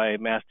followed by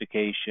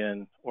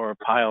mastication or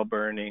pile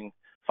burning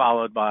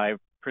followed by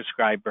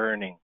prescribed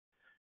burning.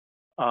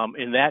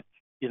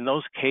 in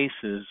those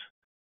cases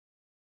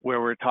where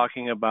we're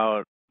talking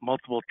about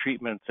multiple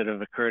treatments that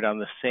have occurred on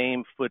the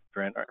same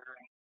footprint,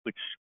 which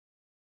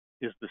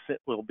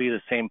will be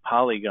the same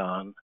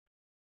polygon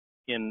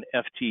in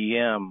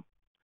FTEM,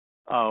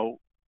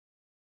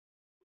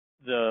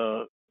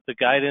 the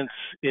guidance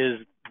is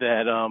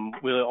that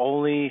we'll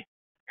only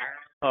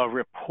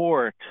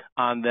report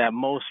on that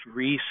most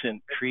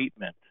recent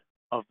treatment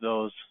of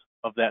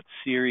that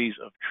series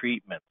of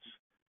treatments.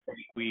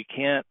 We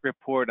can't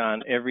report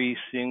on every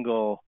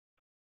single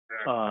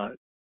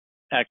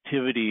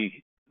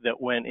activity that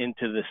went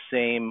into the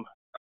same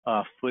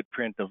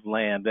footprint of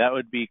land. That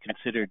would be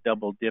considered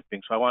double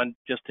dipping. So I want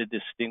just to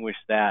distinguish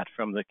that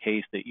from the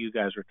case that you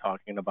guys were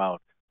talking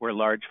about, where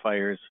large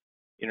fires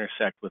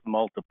intersect with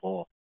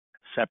multiple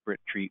separate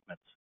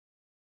treatments.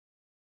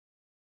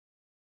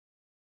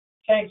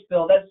 Thanks,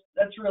 Bill.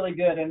 That's really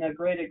good and a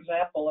great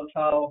example of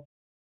how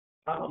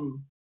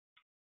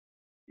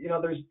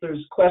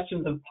there's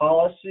questions of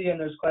policy and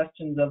there's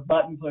questions of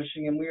button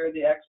pushing, and we are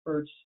the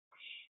experts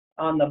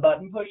on the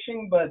button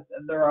pushing, but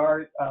there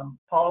are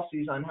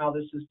policies on how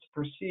this is to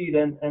proceed,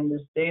 and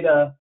this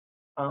data,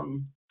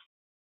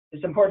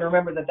 it's important to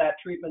remember that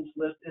treatments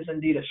list is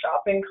indeed a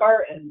shopping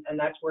cart, and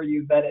that's where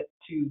you vet it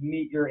to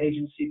meet your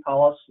agency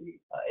policy.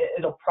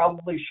 It'll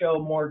probably show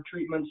more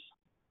treatments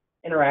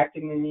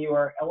interacting than you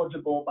are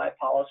eligible by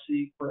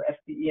policy for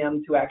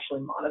FTEM to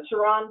actually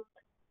monitor on.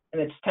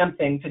 And it's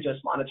tempting to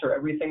just monitor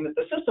everything that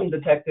the system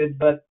detected,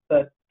 but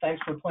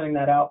thanks for pointing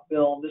that out,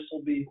 Bill. This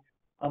will be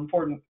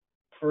important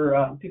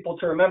for people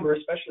to remember,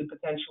 especially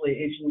potentially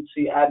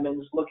agency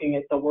admins looking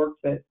at the work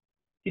that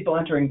people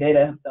entering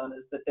data have done,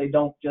 is that they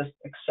don't just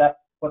accept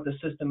what the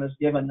system has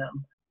given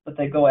them, but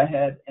they go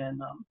ahead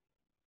and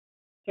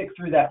pick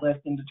through that list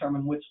and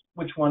determine which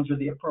ones are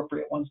the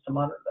appropriate ones to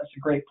monitor. That's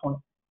a great point,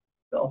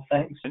 Bill.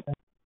 Thanks.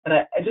 And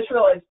I just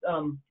realized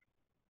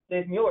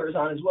Dave Mueller is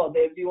on as well.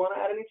 Dave, do you want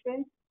to add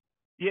anything?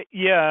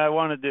 Yeah, I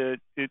wanted to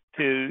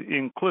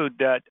include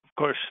that. Of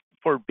course,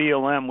 for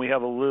BLM, we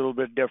have a little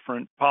bit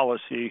different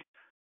policy.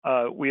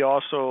 We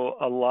also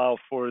allow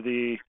for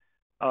the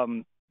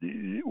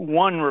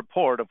one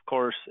report, of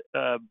course,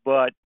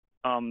 but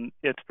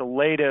it's the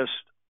latest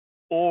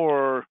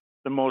or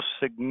the most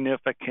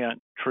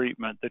significant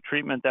treatment, the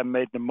treatment that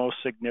made the most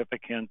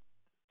significant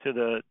to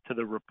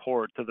the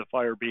report, to the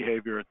fire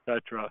behavior, et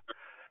cetera.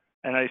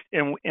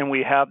 And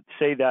we have to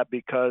say that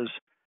because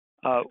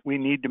we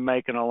need to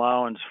make an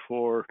allowance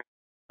for,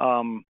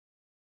 for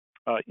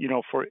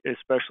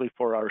especially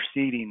for our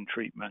seeding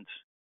treatments.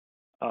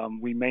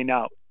 We may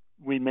not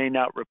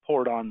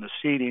report on the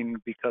seeding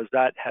because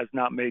that has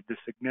not made the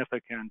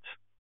significance.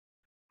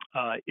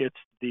 It's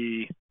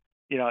it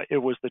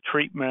was the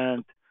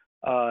treatment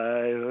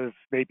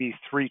maybe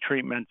 3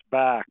 treatments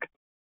back,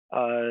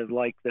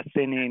 like the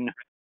thinning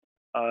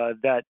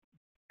that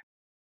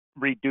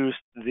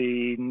reduced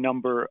the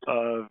number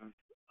of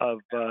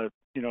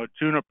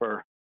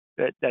juniper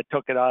that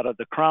took it out of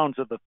the crowns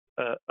of the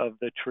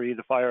tree,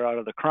 the fire out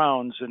of the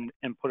crowns,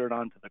 and put it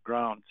onto the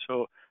ground.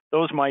 So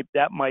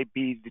that might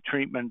be the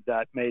treatment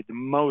that made the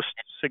most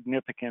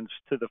significance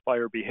to the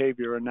fire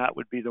behavior, and that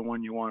would be the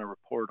one you want to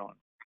report on.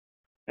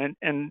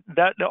 And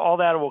that all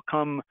that will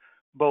come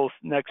both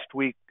next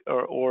week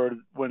or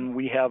when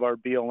we have our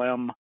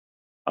BLM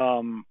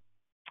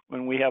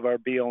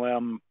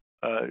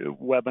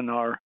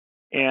webinar,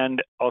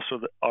 and also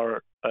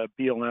our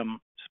BLM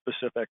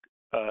specific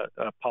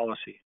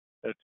policy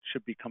that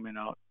should be coming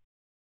out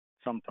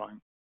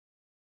sometime.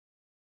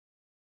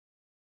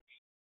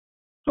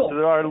 Cool. So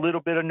there are a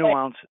little bit of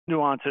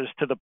nuances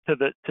to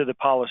the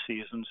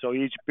policies, and so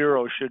each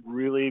bureau should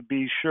really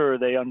be sure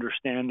they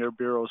understand their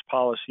bureau's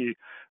policy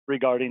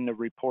regarding the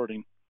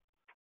reporting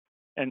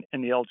and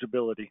the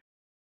eligibility.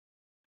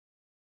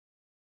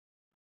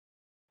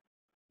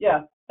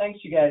 Yeah,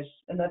 thanks, you guys,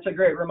 and that's a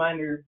great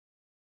reminder,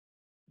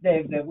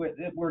 Dave, that we're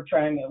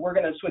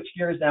going to switch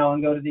gears now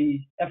and go to the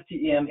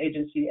FTEM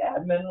agency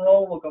admin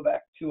role. We'll go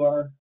back to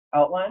our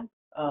outline,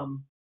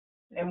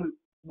 and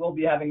we'll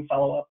be having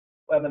follow-up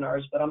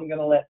webinars, but I'm going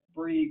to let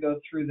Bree go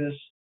through this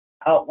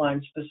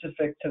outline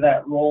specific to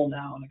that role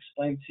now and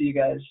explain to you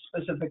guys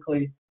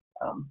specifically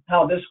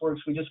how this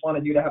works. We just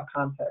wanted you to have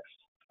context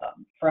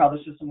for how the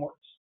system works.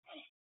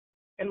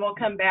 And we'll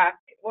come back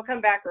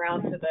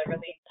around to the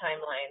release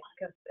timeline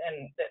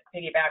and that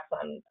piggybacks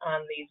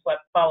on these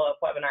follow-up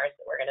webinars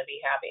that we're going to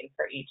be having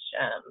for each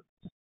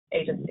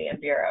agency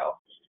and bureau.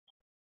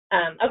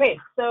 Okay,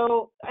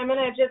 so I'm going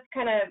to just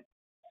kind of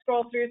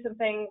scroll through some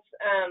things,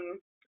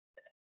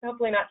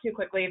 hopefully not too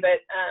quickly,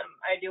 but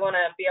I do want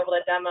to be able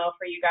to demo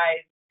for you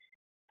guys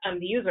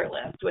the user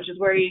list, which is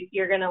where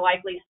you're going to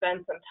likely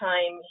spend some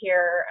time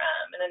here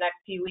in the next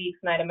few weeks,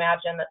 and I'd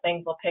imagine that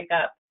things will pick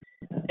up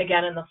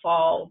again in the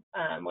fall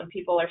when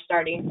people are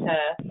starting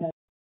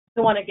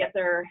to want to get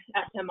their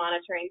FTEM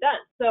monitoring done.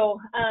 So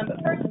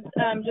first,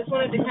 just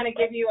wanted to kind of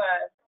give you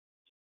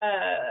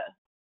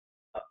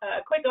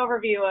a quick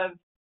overview of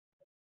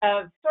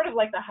sort of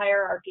like the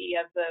hierarchy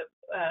of the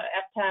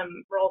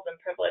FTEM roles and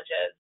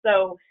privileges.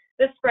 So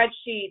this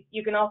spreadsheet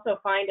you can also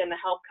find in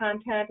the help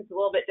content. It's a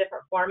little bit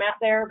different format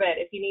there, but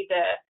if you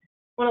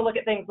want to look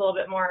at things a little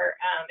bit more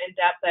in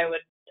depth,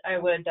 I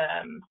would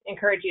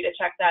encourage you to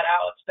check that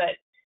out. But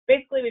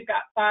basically, we've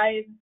got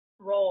 5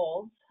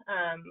 roles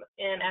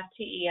in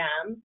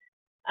FTEM,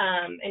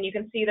 and you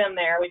can see them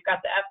there. We've got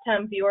the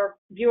FTEM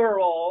viewer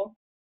role.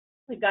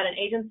 We've got an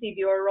agency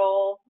viewer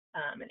role,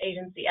 an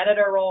agency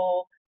editor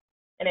role,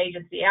 an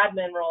agency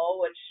admin role,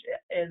 which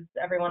is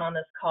everyone on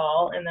this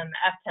call, and then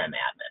the FTEM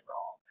admin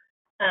role.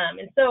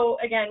 And so,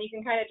 again, you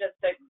can kind of just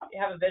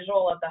have a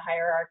visual of the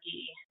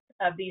hierarchy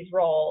of these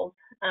roles.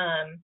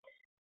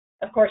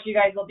 Of course, you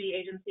guys will be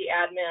agency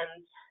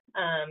admins,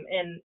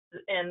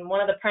 and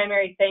one of the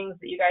primary things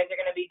that you guys are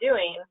going to be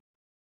doing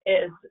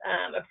is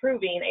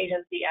approving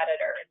agency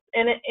editors,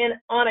 and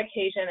on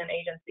occasion an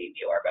agency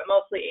viewer, but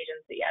mostly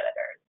agency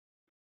editors.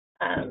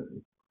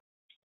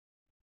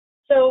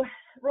 So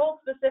role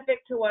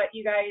specific to what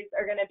you guys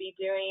are going to be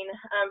doing.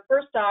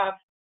 First off,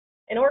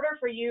 in order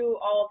for you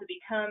all to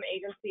become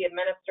agency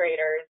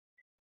administrators,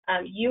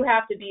 you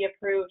have to be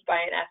approved by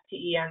an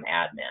FTEM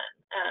admin.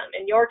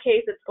 In your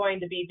case, it's going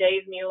to be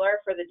Dave Mueller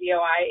for the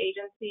DOI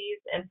agencies,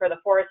 and for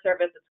the Forest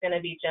Service, it's going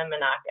to be Jim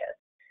Menakis.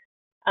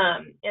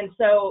 And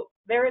so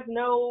there is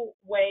no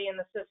way in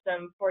the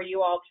system for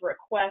you all to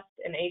request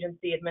an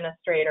agency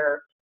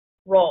administrator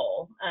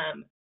role.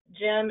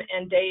 Jim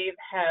and Dave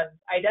have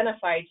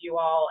identified you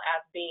all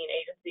as being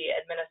agency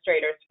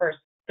administrators for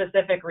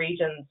specific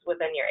regions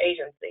within your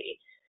agency.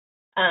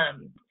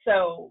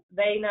 So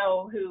they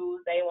know who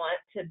they want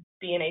to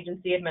be an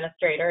agency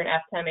administrator, an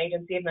FTEM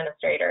agency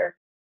administrator,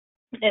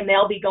 and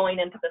they'll be going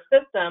into the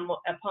system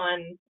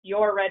upon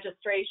your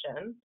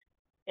registration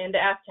into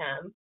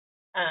FTEM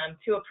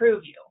to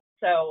approve you.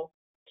 So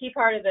key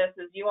part of this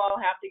is you all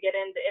have to get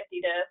into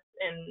FTDIS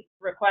and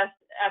request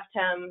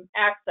FTEM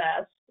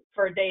access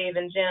for Dave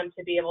and Jim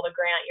to be able to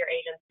grant your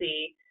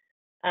agency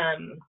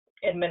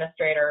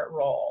administrator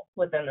role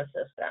within the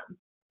system.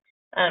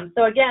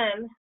 So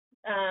again,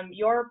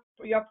 your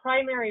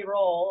primary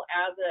role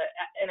as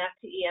an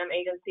FTEM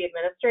agency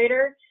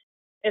administrator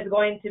is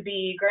going to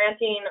be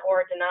granting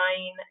or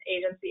denying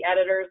agency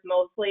editors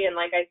mostly, and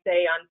like I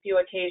say, on few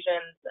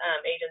occasions,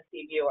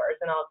 agency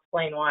viewers, and I'll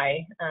explain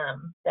why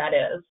that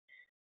is.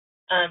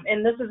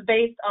 And this is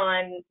based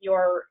on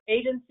your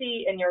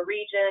agency and your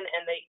region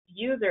and the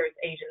user's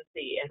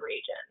agency and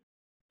region.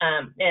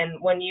 And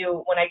when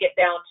I get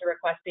down to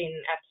requesting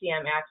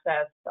FTEM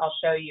access, I'll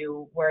show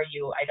you where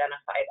you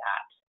identify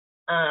that.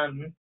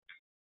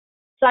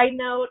 Side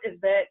note is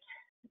that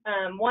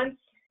once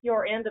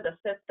you're into the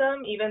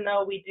system, even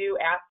though we do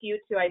ask you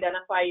to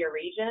identify your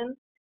region,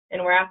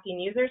 and we're asking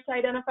users to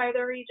identify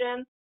their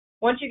region,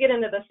 once you get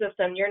into the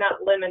system, you're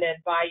not limited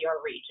by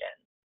your region.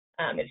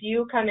 If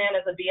you come in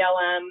as a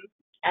BLM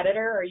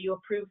editor, or you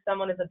approve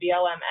someone as a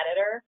BLM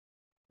editor,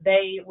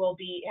 they will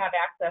have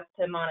access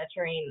to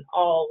monitoring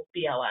all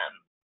BLM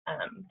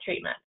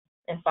treatment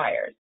and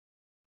fires.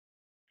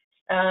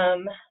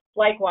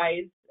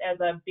 Likewise, as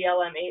a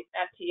BLM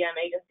FTEM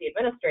agency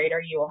administrator,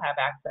 you will have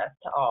access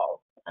to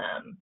all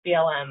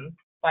BLM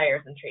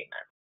fires and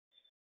treatments.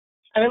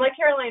 I mean, like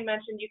Caroline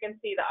mentioned, you can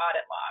see the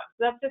audit logs.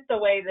 So that's just a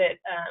way that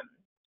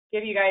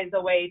give you guys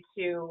a way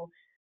to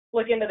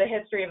look into the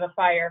history of a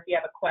fire if you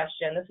have a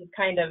question. This is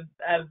kind of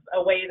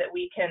a way that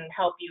we can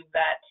help you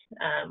vet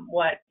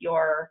what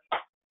your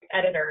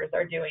editors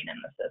are doing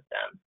in the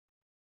system.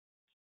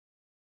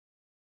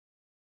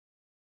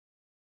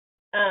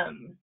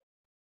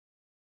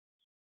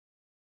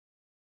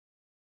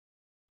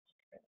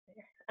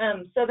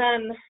 So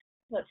then,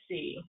 let's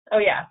see. Oh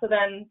yeah, so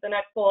then the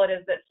next bullet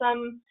is that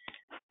some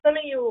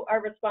of you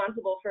are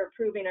responsible for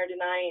approving or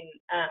denying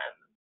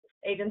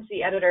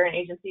agency editor and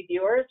agency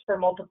viewers for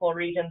multiple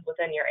regions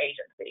within your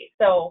agency.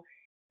 So,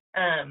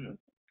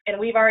 and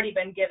we've already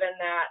been given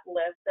that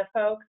list of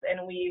folks,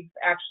 and we've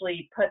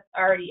actually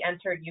already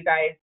entered you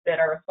guys that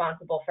are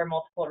responsible for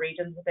multiple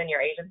regions within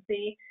your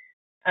agency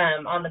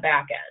on the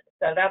back end.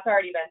 So that's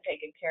already been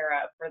taken care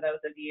of for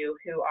those of you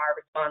who are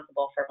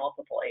responsible for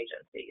multiple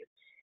agencies.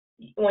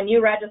 When you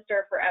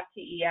register for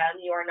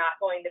FTEM, you are not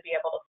going to be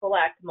able to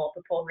select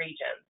multiple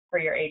regions for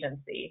your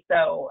agency.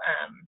 So,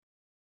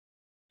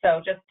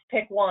 so just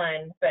pick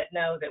one, but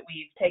know that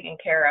we've taken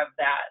care of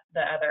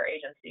the other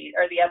agencies,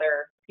 or the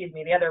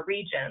other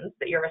regions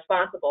that you're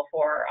responsible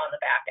for on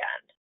the back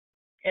end,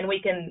 and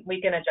we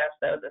can adjust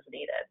those as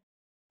needed.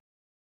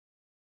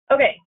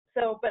 Okay,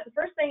 so but the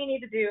first thing you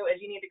need to do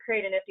is you need to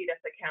create an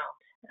FTDIS account.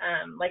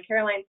 Like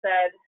Caroline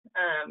said,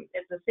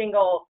 it's a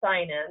single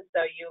sign-in,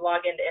 so you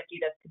log into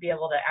FTDIS to be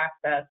able to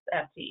access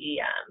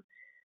FTEM.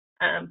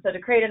 So to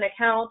create an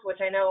account,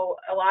 which I know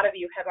a lot of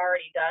you have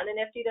already done in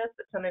FTDIS,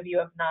 but some of you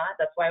have not,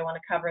 that's why I want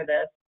to cover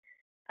this,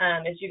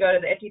 is you go to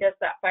the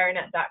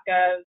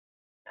ftdis.firenet.gov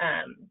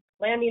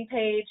landing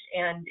page,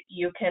 and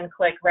you can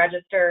click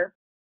register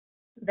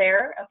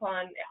there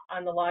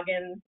on the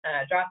login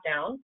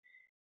drop-down.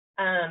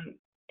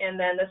 And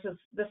then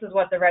this is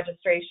what the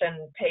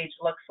registration page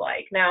looks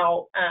like.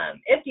 Now,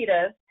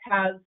 FTDIS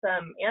has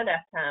and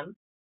FTEM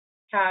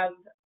have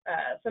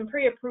some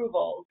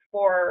pre-approvals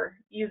for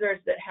users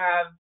that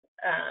have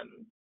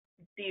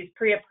these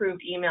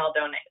pre-approved email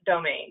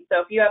domains.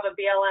 So if you have a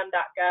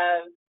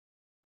blm.gov,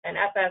 an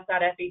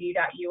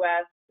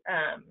fs.fed.us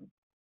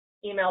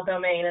email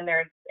domain, and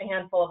there's a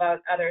handful of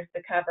others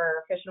to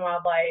cover, Fish and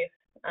Wildlife,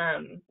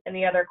 and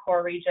the other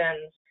core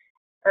regions,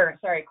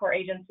 core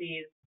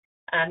agencies,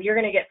 you're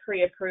going to get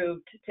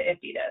pre-approved to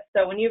FTEM.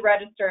 So when you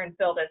register and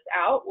fill this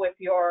out with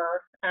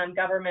your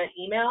government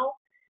email,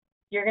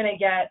 you're going to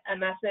get a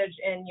message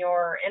in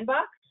your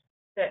inbox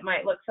that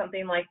might look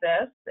something like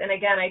this. And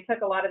again, I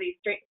took a lot of these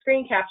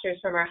screen captures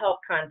from our help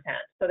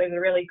content. So there's a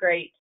really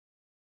great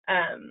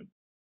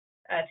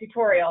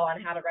tutorial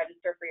on how to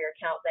register for your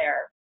account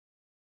there.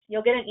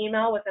 You'll get an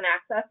email with an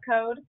access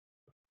code,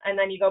 and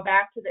then you go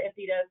back to the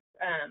FTEM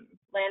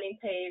landing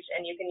page,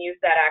 and you can use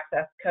that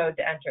access code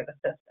to enter the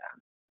system.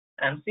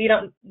 So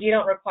you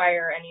don't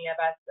require any of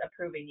us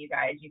approving you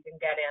guys. You can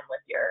get in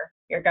with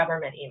your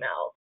government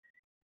emails.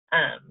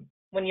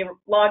 When you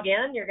log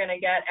in, you're going to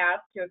get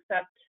asked to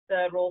accept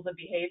the rules of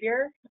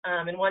behavior,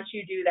 and once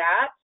you do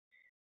that,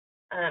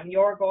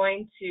 you're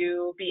going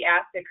to be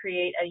asked to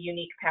create a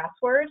unique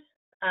password.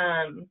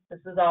 This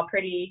is all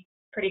pretty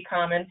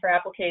common for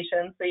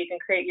applications, so you can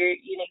create your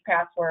unique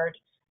password,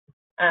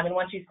 and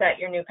once you set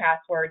your new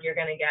password, you're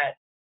going to get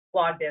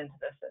logged into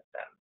the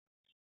system.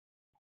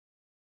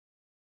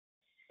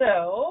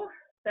 So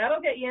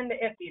that'll get you into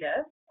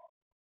FTEM.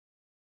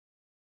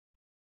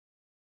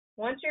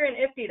 Once you're in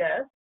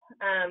FTEM,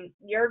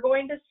 you're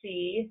going to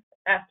see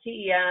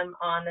FTEM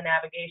on the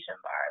navigation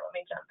bar. Let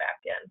me jump back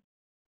in.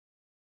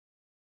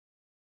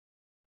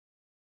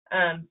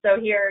 So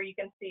here you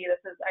can see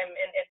I'm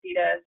in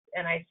FTEM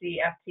and I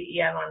see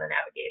FTEM on the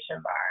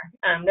navigation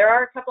bar. There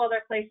are a couple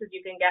other places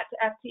you can get to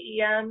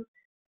FTEM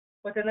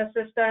within the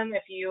system.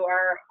 If you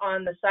are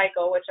on the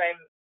cycle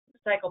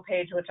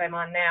page, which I'm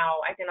on now,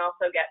 I can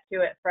also get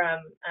to it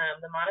from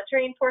the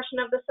monitoring portion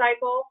of the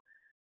cycle.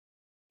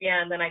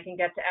 And then I can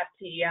get to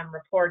FTEM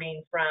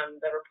reporting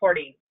from the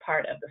reporting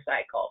part of the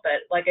cycle.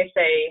 But like I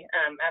say,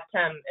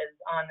 FTEM is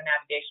on the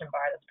navigation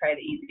bar. That's probably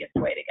the easiest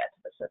way to get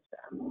to the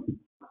system.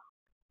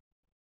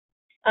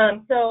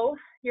 So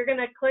you're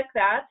going to click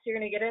that. So you're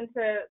going to get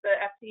into the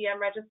FTEM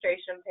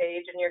registration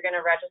page, and you're going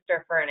to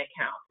register for an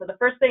account. So the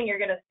first thing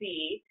you're going to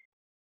see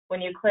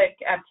when you click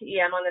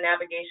FTEM on the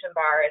navigation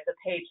bar is a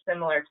page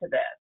similar to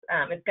this.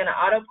 It's going to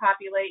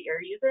auto-populate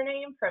your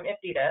username from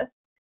FTEM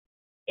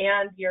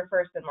and your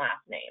first and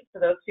last name. So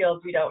those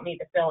fields you don't need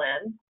to fill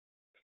in.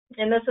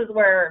 And this is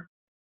where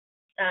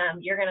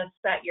you're going to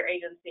set your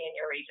agency and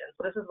your region.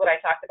 So this is what I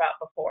talked about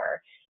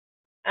before.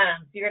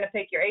 So you're going to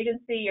pick your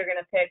agency, you're going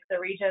to pick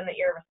the region that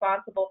you're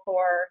responsible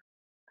for,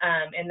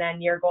 and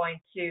then you're going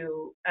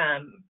to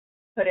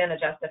put in a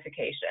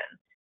justification.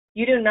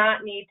 You do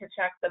not need to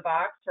check the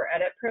box for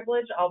edit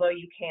privilege, although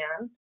you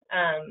can.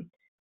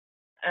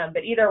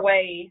 But either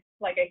way,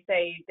 like I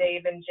say,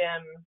 Dave and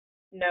Jim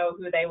know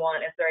who they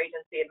want as their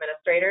agency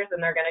administrators,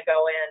 and they're going to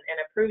go in and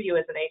approve you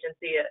as an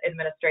agency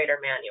administrator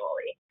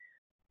manually.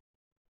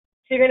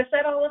 So you're going to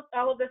set all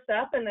of this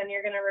up, and then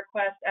you're going to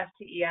request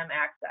FTEM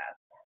access.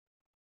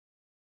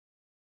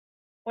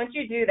 Once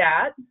you do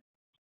that,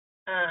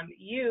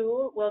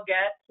 you will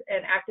get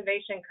an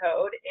activation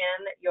code in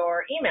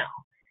your email.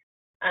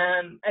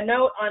 A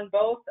note on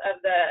both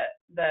of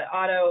the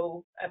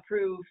auto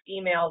approved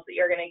emails that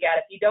you're going to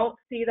get, if you don't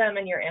see them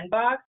in your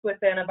inbox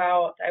within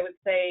about, I would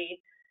say,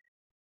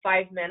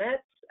 5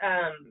 minutes,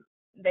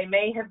 they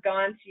may have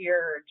gone to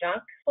your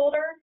junk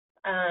folder.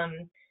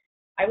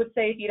 I would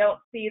say if you don't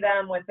see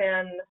them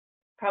within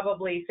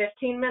probably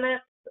 15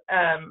 minutes,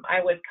 I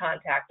would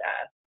contact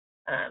us,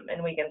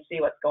 and we can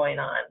see what's going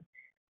on.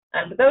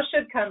 But those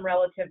should come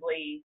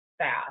relatively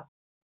fast.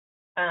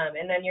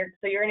 And then you're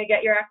going to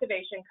get your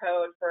activation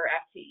code for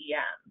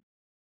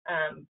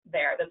FTEM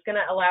there. That's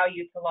going to allow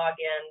you to log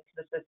in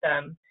to the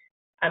system.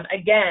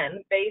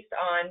 Again, based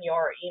on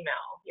your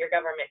email, your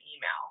government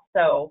email.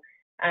 So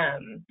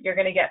you're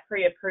going to get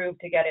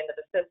pre-approved to get into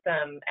the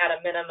system at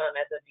a minimum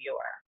as a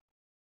viewer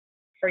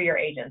for your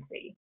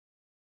agency.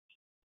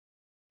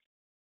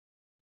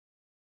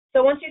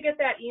 So once you get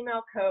that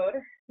email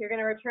code, you're going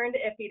to return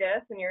to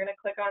FTEM, and you're going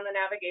to click on the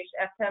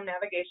FTEM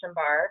navigation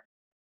bar,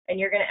 and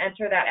you're going to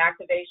enter that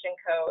activation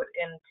code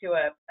into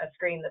a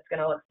screen that's going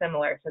to look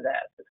similar to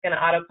this. It's going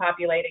to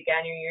auto-populate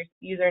again your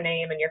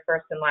username and your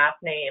first and last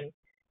name.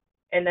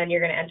 And then you're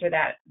going to enter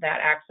that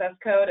access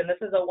code, and this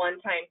is a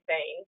one-time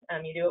thing.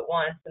 You do it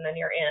once, and then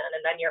you're in,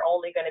 and then you're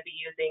only going to be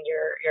using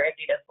your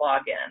FTEM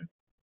login.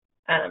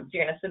 So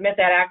you're going to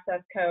submit that access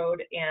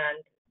code,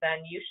 and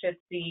then you should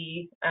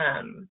see,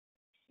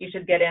 you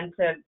should get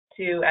into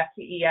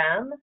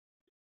FTEM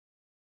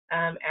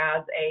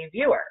as a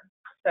viewer.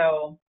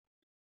 So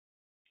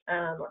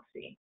let's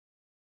see.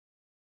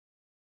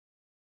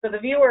 So the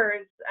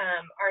viewers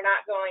are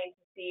not going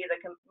to see the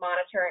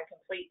monitor and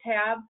complete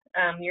tab.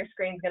 Your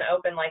screen's going to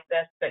open like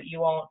this, but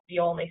you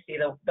only see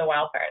the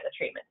wildfire and the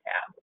treatment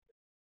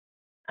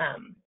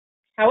tab.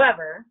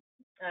 However,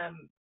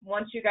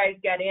 once you guys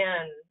get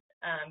in,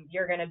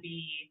 you're going to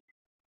be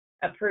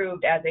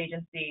approved as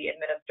agency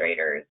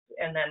administrators,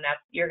 and then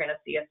you're going to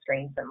see a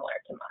screen similar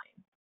to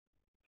mine.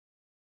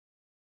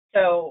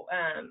 So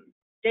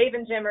Dave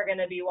and Jim are going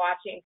to be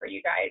watching for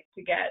you guys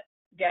to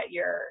get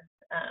your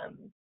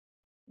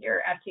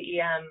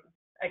FTEM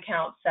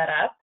account set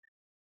up,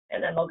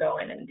 and then they'll go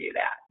in and do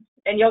that.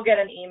 And you'll get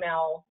an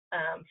email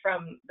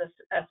from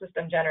a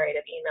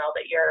system-generated email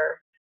that your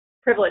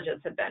privileges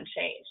have been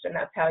changed, and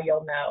that's how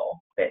you'll know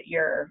that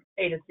your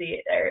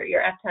agency or your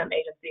FTEM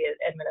agency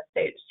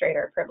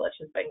administrator privilege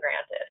has been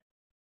granted.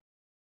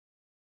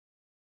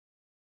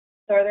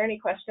 So are there any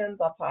questions?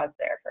 I'll pause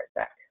there for a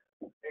sec.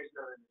 There's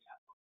none in the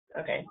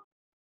chat. Okay.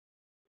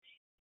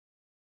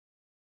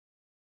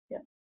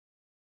 Yeah.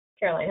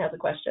 Caroline has a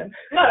question.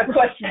 Not a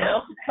question,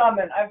 No.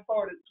 comment. I've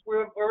forwarded.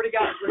 We've already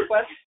got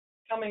requests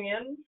coming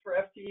in for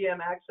FTEM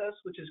access,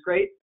 which is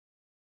great.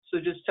 So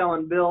just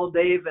telling Bill,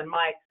 Dave, and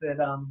Mike that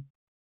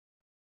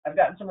I've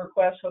gotten some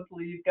requests.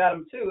 Hopefully you've got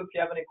them too. If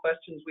you have any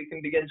questions, we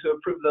can begin to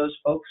approve those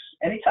folks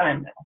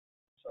anytime now.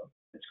 So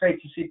it's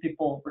great to see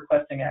people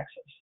requesting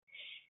access.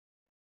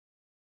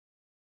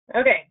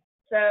 Okay,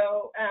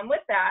 so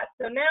with that,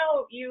 so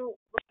now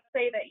let's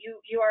say that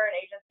you are an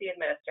agency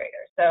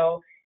administrator.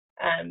 So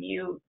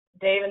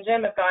Dave and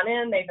Jim have gone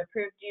in, they've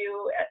approved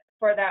you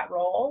for that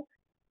role.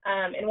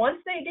 And once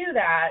they do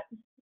that,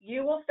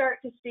 you will start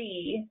to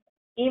see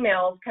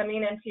emails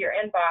coming into your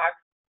inbox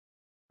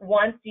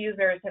once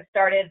users have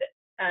started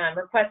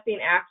requesting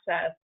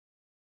access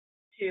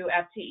to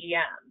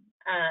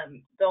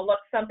FTEM. They'll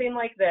look something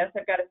like this.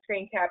 I've got a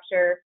screen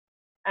capture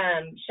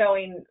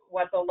showing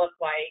what they'll look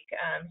like.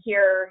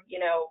 Here,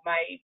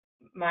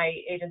 my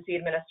agency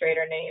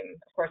administrator name,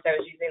 of course I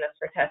was using this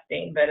for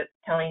testing, but it's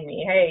telling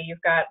me, hey,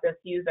 you've got this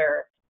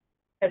user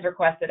has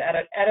requested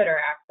editor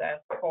access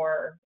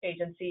for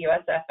agency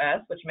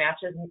USFS, which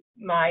matches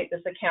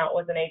this account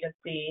was an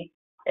agency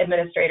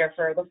administrator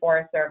for the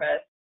Forest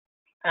Service.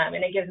 And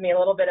it gives me a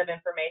little bit of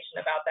information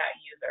about that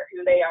user,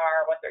 who they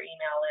are, what their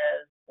email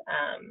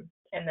is,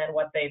 and then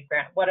what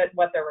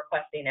they're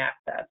requesting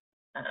access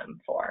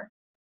for.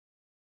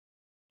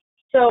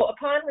 So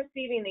upon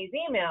receiving these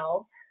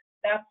emails,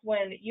 that's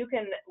when you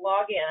can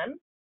log in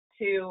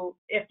to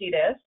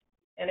FTDIS,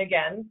 and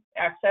again,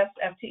 access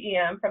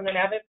FTEM from the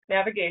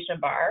navigation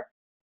bar.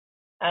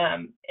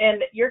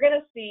 And you're going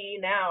to see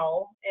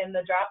now in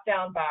the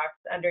drop-down box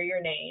under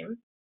your name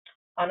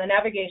on the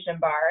navigation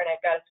bar, and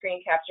I've got a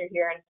screen capture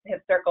here and have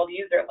circled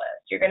user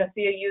list. You're going to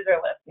see a user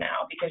list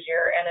now because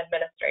you're an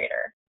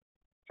administrator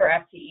for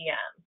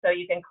FTEM. So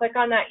you can click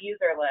on that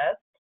user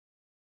list,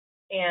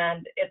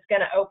 and it's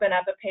going to open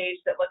up a page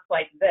that looks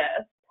like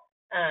this,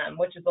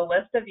 which is a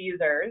list of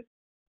users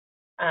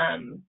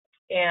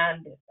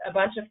and a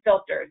bunch of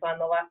filters on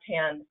the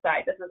left-hand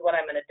side. This is what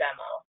I'm going to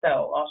demo,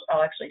 so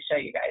I'll actually show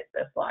you guys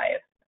this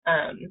live.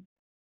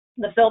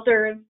 The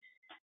filters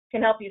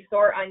can help you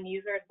sort on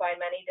users by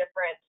many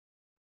different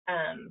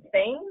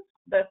things.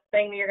 The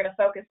thing that you're going to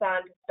focus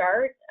on to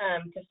start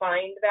to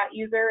find that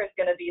user is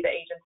going to be the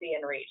agency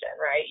and region,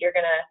 right?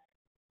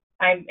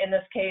 In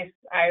this case,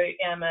 I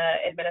am an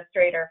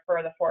administrator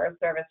for the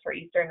Forest Service for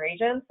Eastern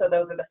Region, so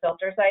those are the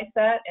filters I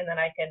set, and then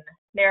I can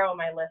narrow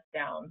my list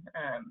down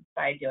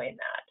by doing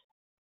that.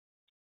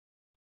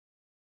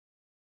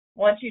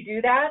 Once you do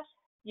that,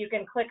 you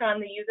can click on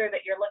the user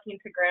that you're looking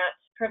to grant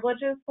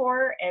privileges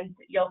for, and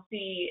you'll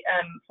see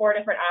 4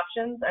 different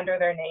options under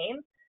their name,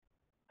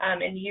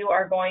 and you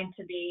are going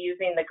to be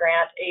using the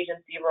Grant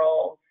Agency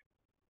Roles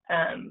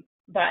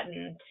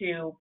button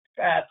to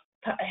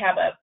have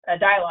a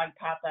dialog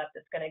pop up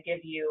that's going to give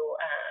you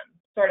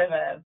sort of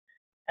a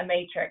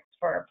matrix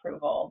for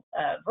approval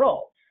of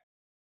roles.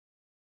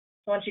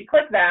 So once you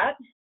click that,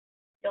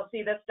 you'll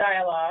see this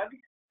dialog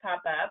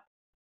pop up,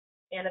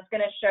 and it's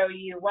going to show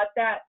you what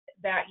that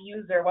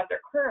user, what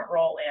their current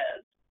role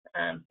is.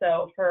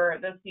 So for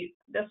this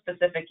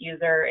specific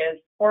user is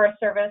Forest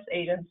Service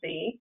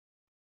Agency.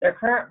 Their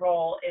current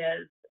role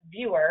is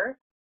viewer.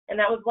 And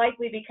that was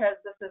likely because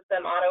the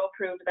system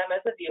auto-approved them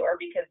as a viewer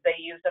because they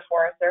used a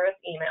Forest Service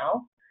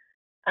email.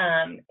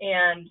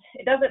 And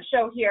it doesn't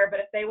show here, but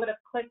if they would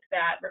have clicked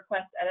that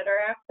request editor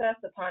access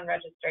upon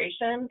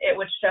registration, it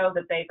would show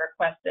that they've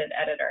requested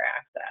editor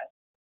access.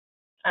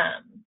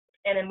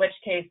 And in which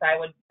case I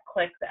would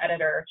click the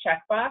editor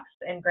checkbox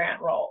and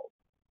grant roles.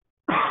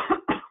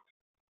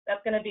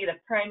 That's going to be the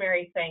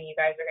primary thing you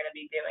guys are going to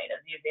be doing,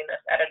 is using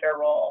this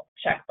editor role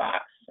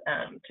checkbox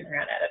to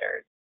grant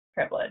editors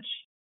privilege.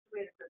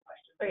 We had a quick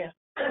question. Oh, yeah.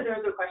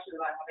 There was a question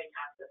about having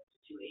access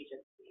to 2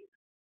 agencies,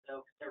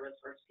 so service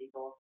first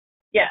people.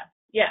 Yeah.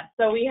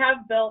 So we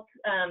have built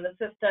the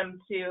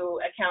system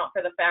to account for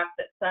the fact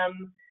that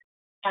some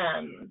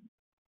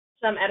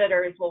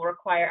editors will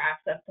require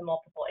access to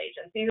multiple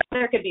agencies.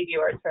 There could be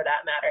viewers, for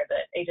that matter,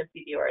 that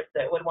agency viewers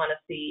that would want to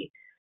see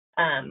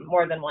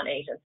more than one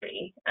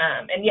agency.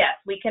 And yes,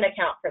 we can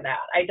account for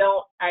that.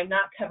 I'm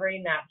not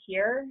covering that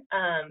here.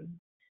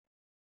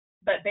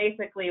 But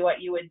basically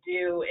what you would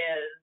do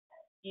is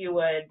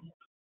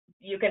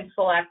you could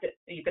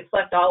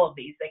select all of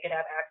these. They could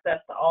have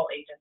access to all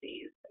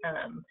agencies.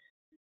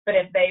 But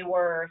if they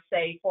were,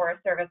 say,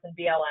 Forest Service and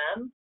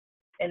BLM,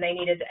 and they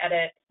needed to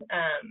edit,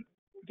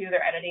 do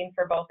their editing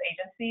for both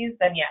agencies,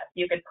 then yes,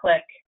 you could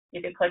click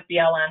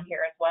BLM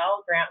here as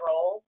well, grant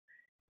roles,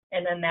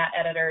 and then that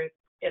editor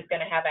is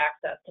going to have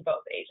access to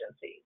both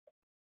agencies.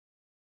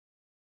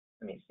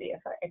 Let me see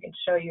if I can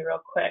show you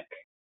real quick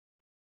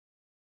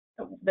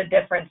the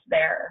difference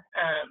there.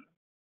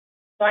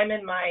 So I'm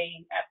in my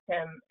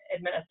FTEM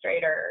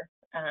administrator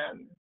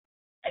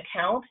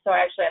account, so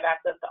I actually have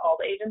access to all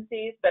the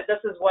agencies, but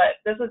this is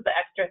the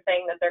extra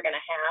thing that they're going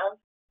to have.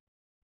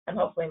 And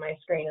hopefully my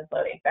screen is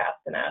loading fast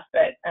enough,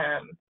 but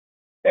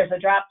there's a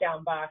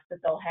drop-down box that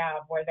they'll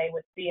have where they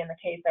would see, in the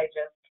case I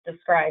just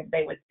described,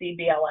 they would see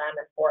BLM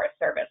and Forest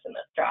Service in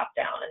this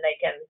drop-down, and they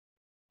can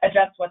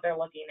adjust what they're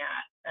looking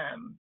at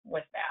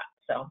with that.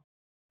 So,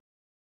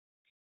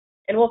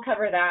 and we'll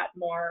cover that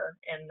more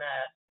in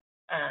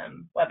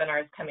the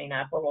webinars coming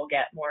up, where we'll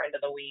get more into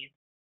the weeds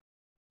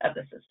of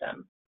the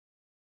system.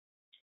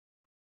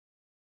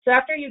 So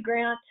after you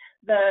grant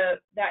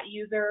that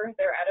user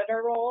their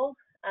editor role,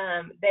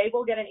 they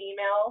will get an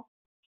email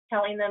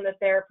telling them that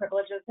their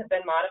privileges have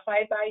been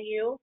modified by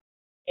you,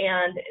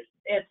 and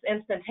it's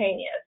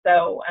instantaneous.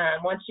 So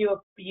once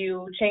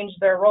you change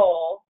their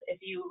role, if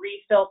you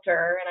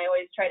refilter, and I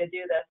always try to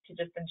do this to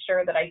just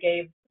ensure that I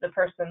gave the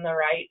person the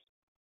right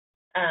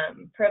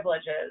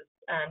privileges,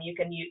 you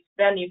can use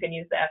the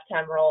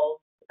FTEM roles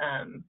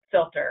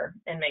filter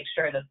and make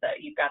sure that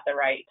you've got the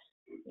right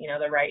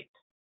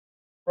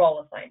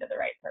role assigned to the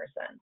right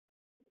person.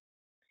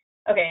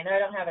 Okay, now I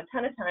don't have a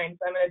ton of time,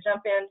 so I'm going to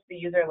jump into the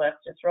user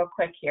list just real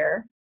quick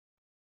here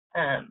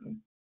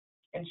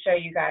and show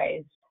you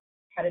guys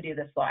how to do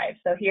this live.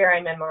 So here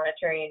I'm in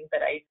monitoring,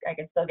 but I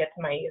can still get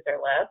to my user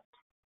list.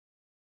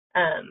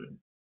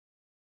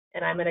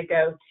 And I'm going to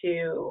go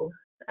to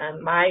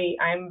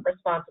I'm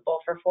responsible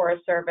for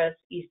Forest Service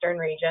Eastern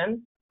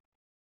Region,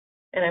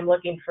 and I'm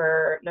looking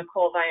for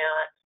Nicole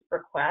Viant's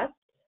request.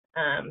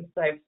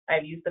 So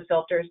I've used the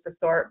filters to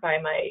sort by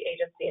my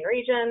agency and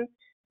region.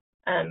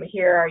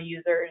 Here are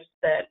users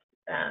that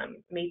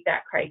meet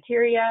that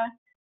criteria,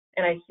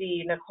 and I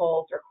see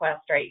Nicole's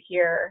request right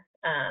here,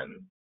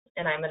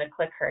 and I'm going to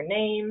click her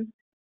name,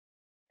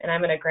 and I'm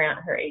going to grant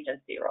her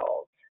agency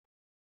roles.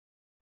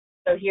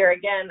 So here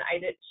again,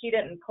 she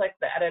didn't click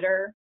the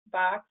editor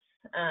box,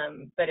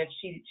 but if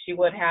she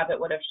would have, it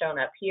would have shown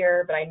up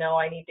here, but I know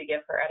I need to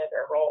give her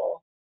editor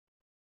role,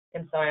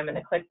 and so I'm going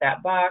to click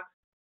that box,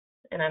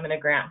 and I'm going to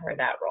grant her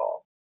that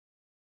role.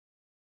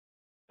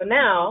 So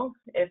now,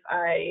 if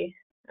I'm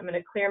going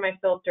to clear my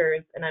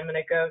filters, and I'm going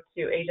to go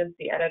to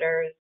agency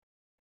editors.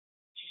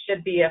 She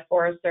should be a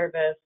Forest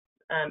Service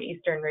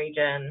Eastern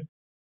Region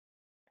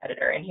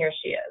editor, and here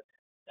she is.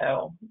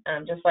 So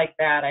just like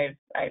that,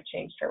 I've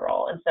changed her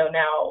role. And so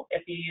now,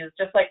 if you use,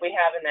 just like we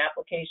have in the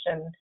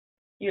application,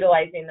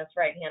 utilizing this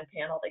right-hand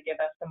panel to give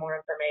us some more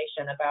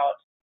information about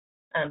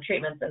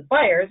treatments and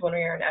fires, when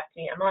we are in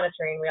FTEM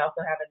monitoring, we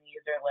also have in the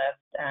user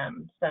list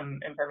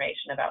some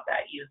information about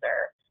that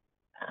user.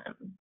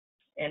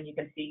 And you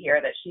can see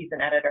here that she's an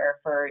editor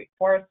for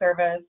Forest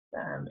Service,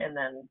 and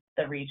then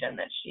the region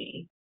that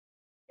she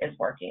is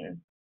working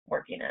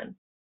in.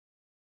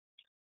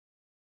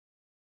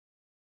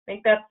 I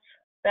think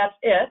that's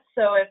it.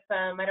 So if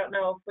I don't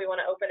know if we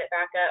want to open it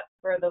back up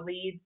for the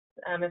leads,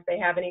 if they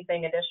have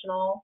anything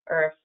additional,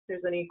 or if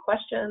there's any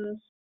questions.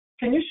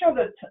 Can you show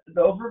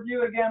the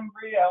overview again,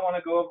 Bree? I want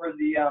to go over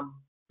the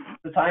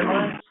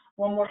timelines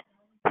one more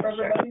time for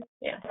everybody. Sure.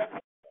 Yeah.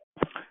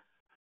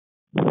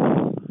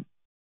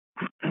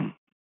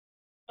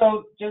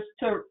 So just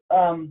to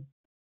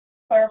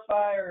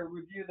clarify or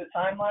review the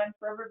timeline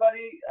for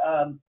everybody,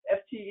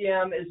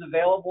 FTEM is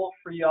available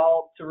for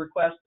y'all to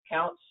request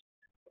accounts.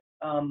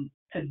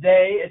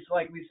 Today, it's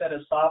like we said,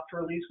 a soft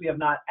release. We have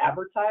not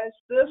advertised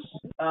this.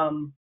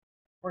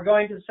 We're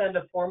going to send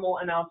a formal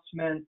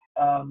announcement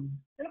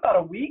in about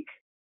a week.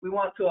 We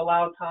want to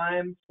allow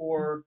time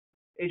for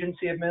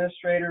agency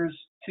administrators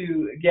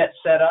to get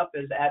set up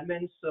as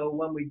admins. So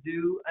when we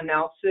do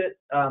announce it,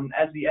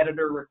 as the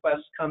editor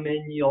requests come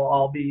in, you'll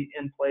all be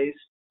in place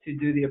to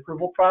do the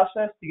approval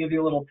process, to give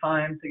you a little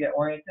time to get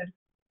oriented.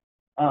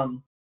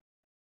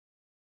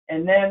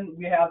 And then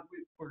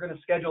we're going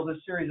to schedule this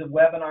series of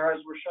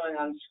webinars we're showing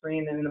on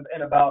screen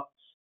in about,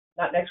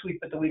 not next week,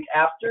 but the week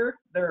after.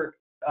 They're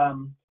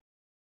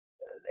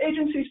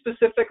agency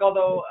specific,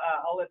 although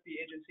I'll let the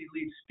agency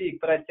lead speak,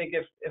 but I think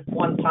if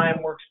one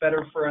time works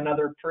better for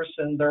another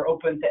person, they're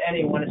open to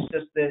anyone. It's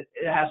just that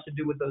it has to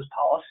do with those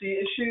policy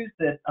issues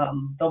that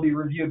they'll be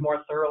reviewed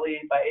more thoroughly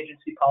by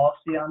agency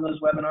policy on those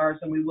webinars,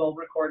 and we will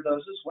record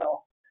those as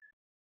well.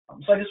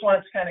 So I just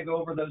wanted to kind of go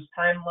over those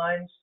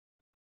timelines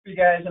for you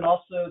guys, and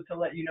also to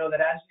let you know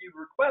that as you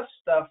request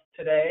stuff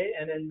today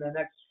and in the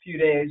next few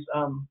days,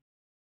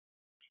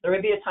 there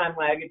may be a time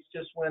lag. It's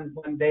just when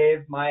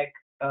Dave, Mike,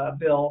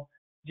 Bill,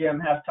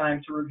 Jim have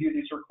time to review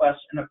these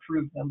requests and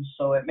approve them.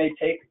 So it may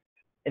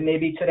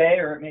be today,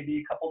 or it may be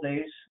a couple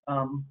days,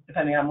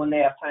 depending on when they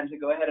have time to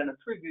go ahead and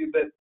approve you.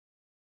 But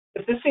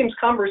if this seems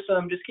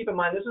cumbersome, just keep in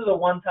mind this is a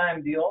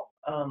one-time deal.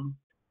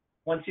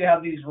 once you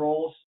have these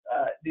roles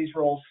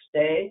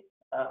stay.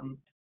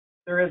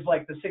 There is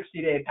like the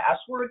 60-day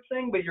password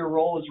thing, but your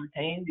role is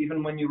retained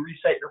even when you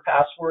reset your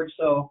password.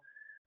 So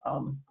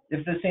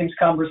if this seems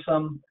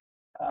cumbersome,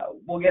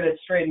 we'll get it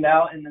straightened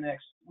out in the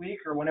next week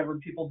or whenever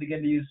people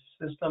begin to use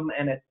the system,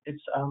 and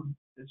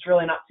it's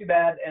really not too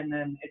bad, and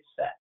then it's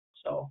set.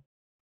 So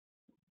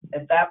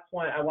at that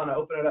point, I want to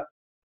open it up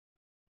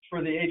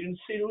for the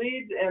agency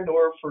lead and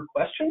or for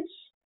questions.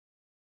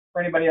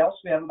 For anybody else,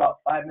 we have about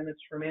 5 minutes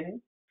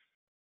remaining.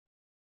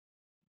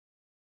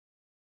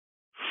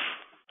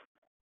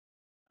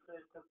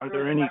 Are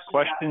there any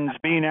questions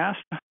being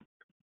asked?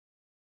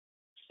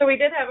 So we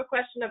did have a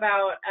question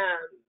about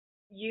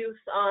use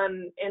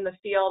in the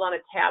field on a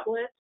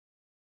tablet.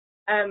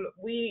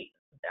 We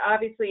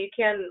obviously, you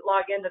can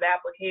log into the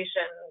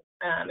application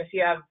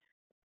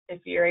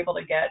if you're able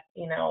to get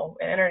an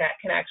internet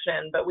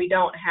connection, but we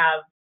don't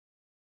have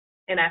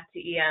an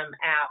FTEM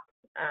app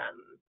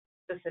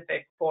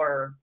specific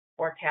for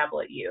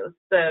tablet use.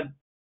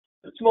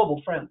 It's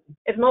mobile friendly.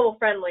 It's mobile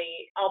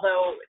friendly,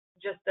 although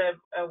just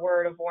a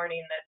word of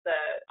warning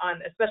that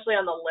especially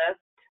on the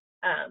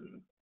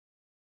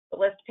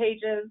list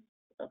pages.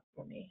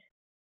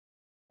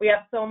 We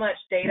have so much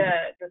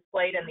data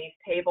displayed in these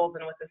tables,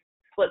 and with the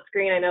split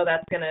screen, I know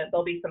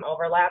there'll be some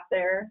overlap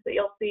there that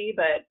you'll see,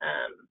 but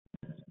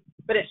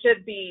it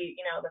should be,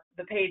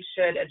 the page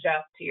should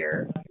adjust to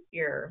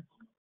your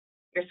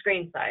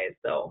screen size.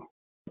 So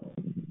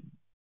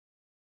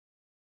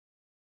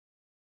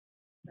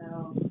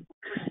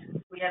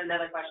we had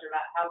another question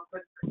about how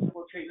quick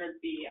will treatments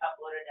be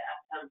uploaded to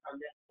FTEM from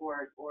this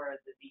board or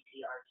the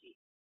BTRT?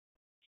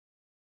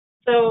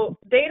 So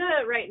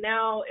data right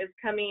now is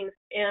coming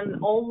in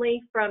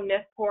only from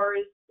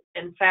NIFPORs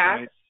and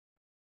FACTS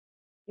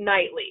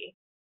nightly.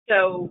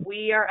 So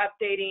we are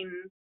updating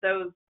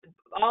the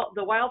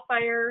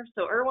wildfire,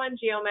 so IRWIN,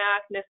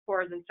 GeoMac,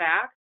 NIFPORs, and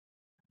FACTS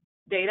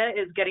data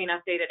is getting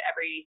updated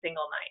every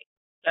single night.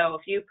 So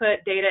if you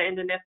put data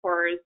into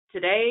NIFPORs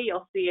today,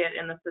 you'll see it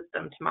in the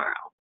system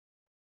tomorrow.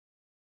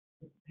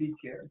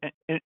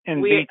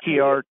 And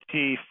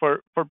BTRT,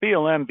 for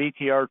BLM,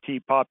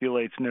 BTRT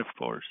populates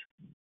NIFPORs.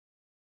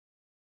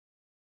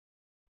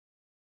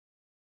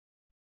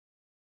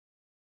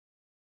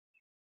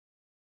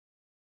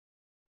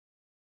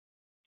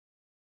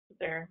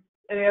 There.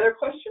 Any other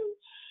questions?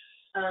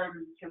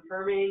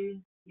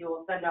 Confirming you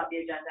will send out the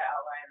agenda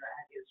outline that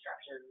has the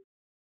instructions.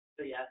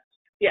 So yes.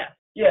 Yes.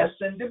 Yes.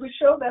 And did we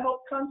show the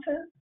help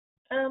content?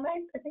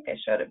 I think I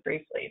showed it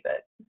briefly,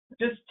 but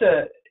just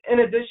in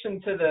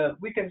addition to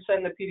we can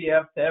send the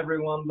PDF to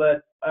everyone,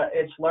 but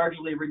it's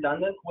largely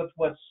redundant with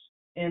what's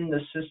in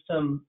the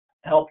system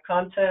help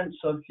content.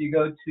 So if you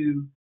go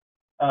to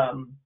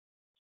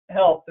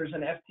help, there's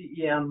an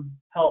FTEM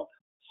help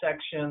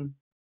section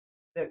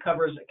that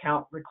covers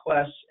account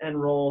requests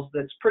and roles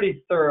that's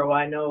pretty thorough.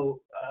 I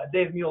know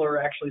Dave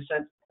Mueller actually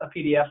sent a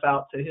PDF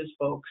out to his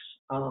folks,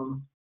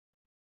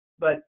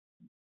 but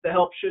the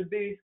help should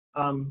be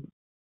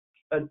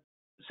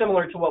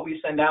similar to what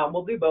we send out.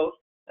 We'll do both,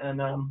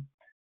 and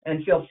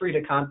feel free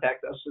to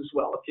contact us as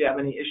well if you have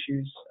any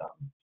issues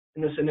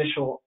in this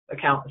initial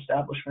account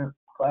establishment.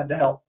 Glad to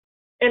help.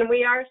 And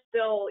we are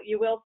still, you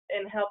will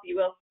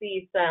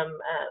see some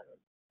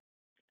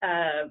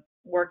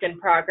work in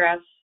progress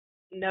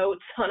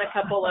notes on a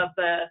couple of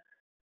the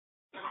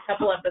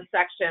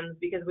sections,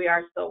 because we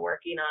are still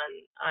working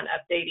on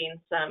updating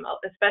some,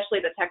 especially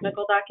the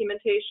technical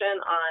documentation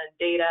on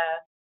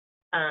data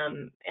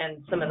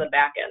and some of the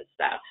back end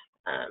stuff.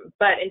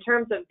 But in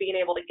terms of being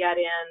able to get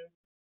in,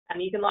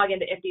 you can log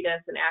into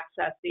IFTDIS and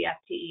access the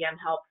FTEM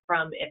help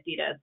from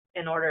IFTDIS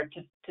in order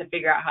to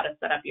figure out how to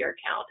set up your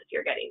account if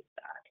you're getting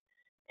stuck.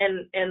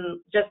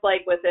 And just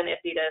like within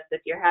IFTDIS,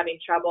 if you're having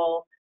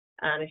trouble,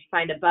 if you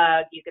find a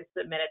bug, you can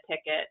submit a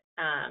ticket,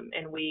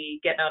 and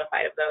we get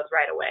notified of those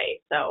right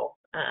away. So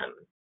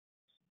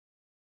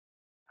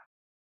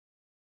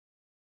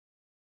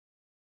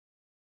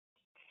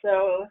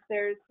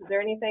is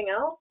there anything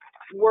else?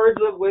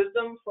 Words of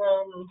wisdom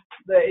from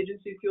the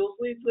agency fuels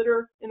leads that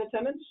are in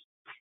attendance?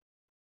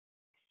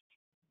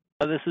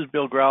 This is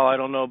Bill Grau. I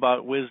don't know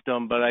about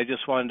wisdom, but I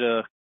just wanted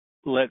to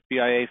let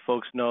BIA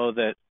folks know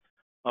that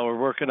we're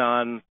working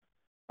on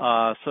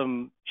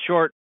some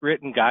short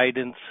written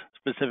guidance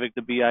specific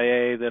to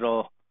BIA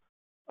that'll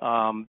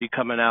be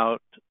coming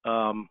out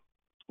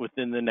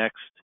within the next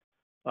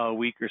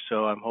week or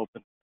so, I'm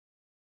hoping.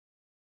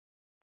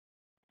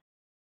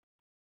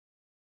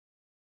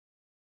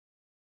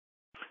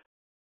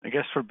 I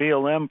guess for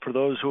BLM, for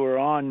those who are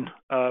on,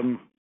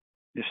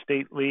 the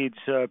state leads,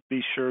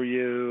 be sure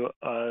you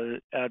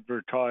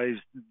advertise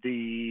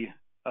the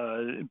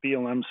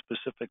BLM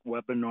specific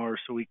webinar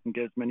so we can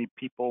get as many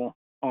people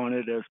on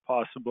it as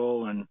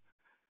possible and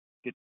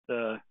get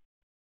the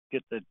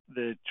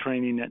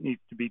training that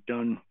needs to be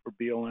done for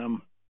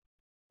BLM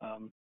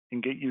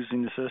and get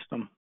using the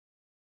system.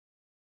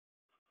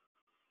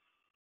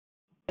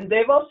 And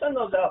Dave, I'll send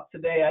those out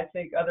today. I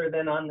think other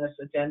than on this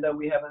agenda,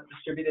 we haven't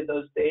distributed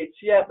those dates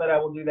yet, but I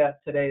will do that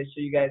today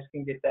so you guys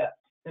can get that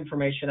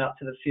information out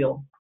to the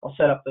field. I'll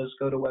set up those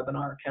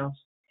GoToWebinar accounts.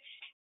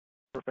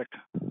 Perfect.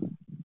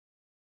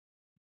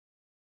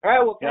 All right.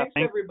 Well, Yeah,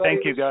 thanks everybody.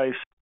 thank you guys.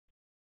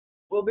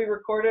 Will be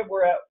recorded.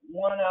 We're at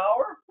 1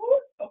 hour. Woo.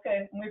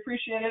 Okay, we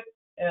appreciate it,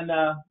 and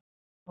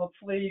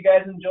hopefully you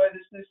guys enjoy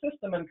this new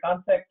system and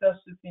contact us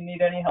if you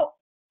need any help.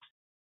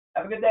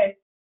 Have a good day.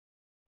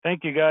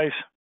 Thank you guys.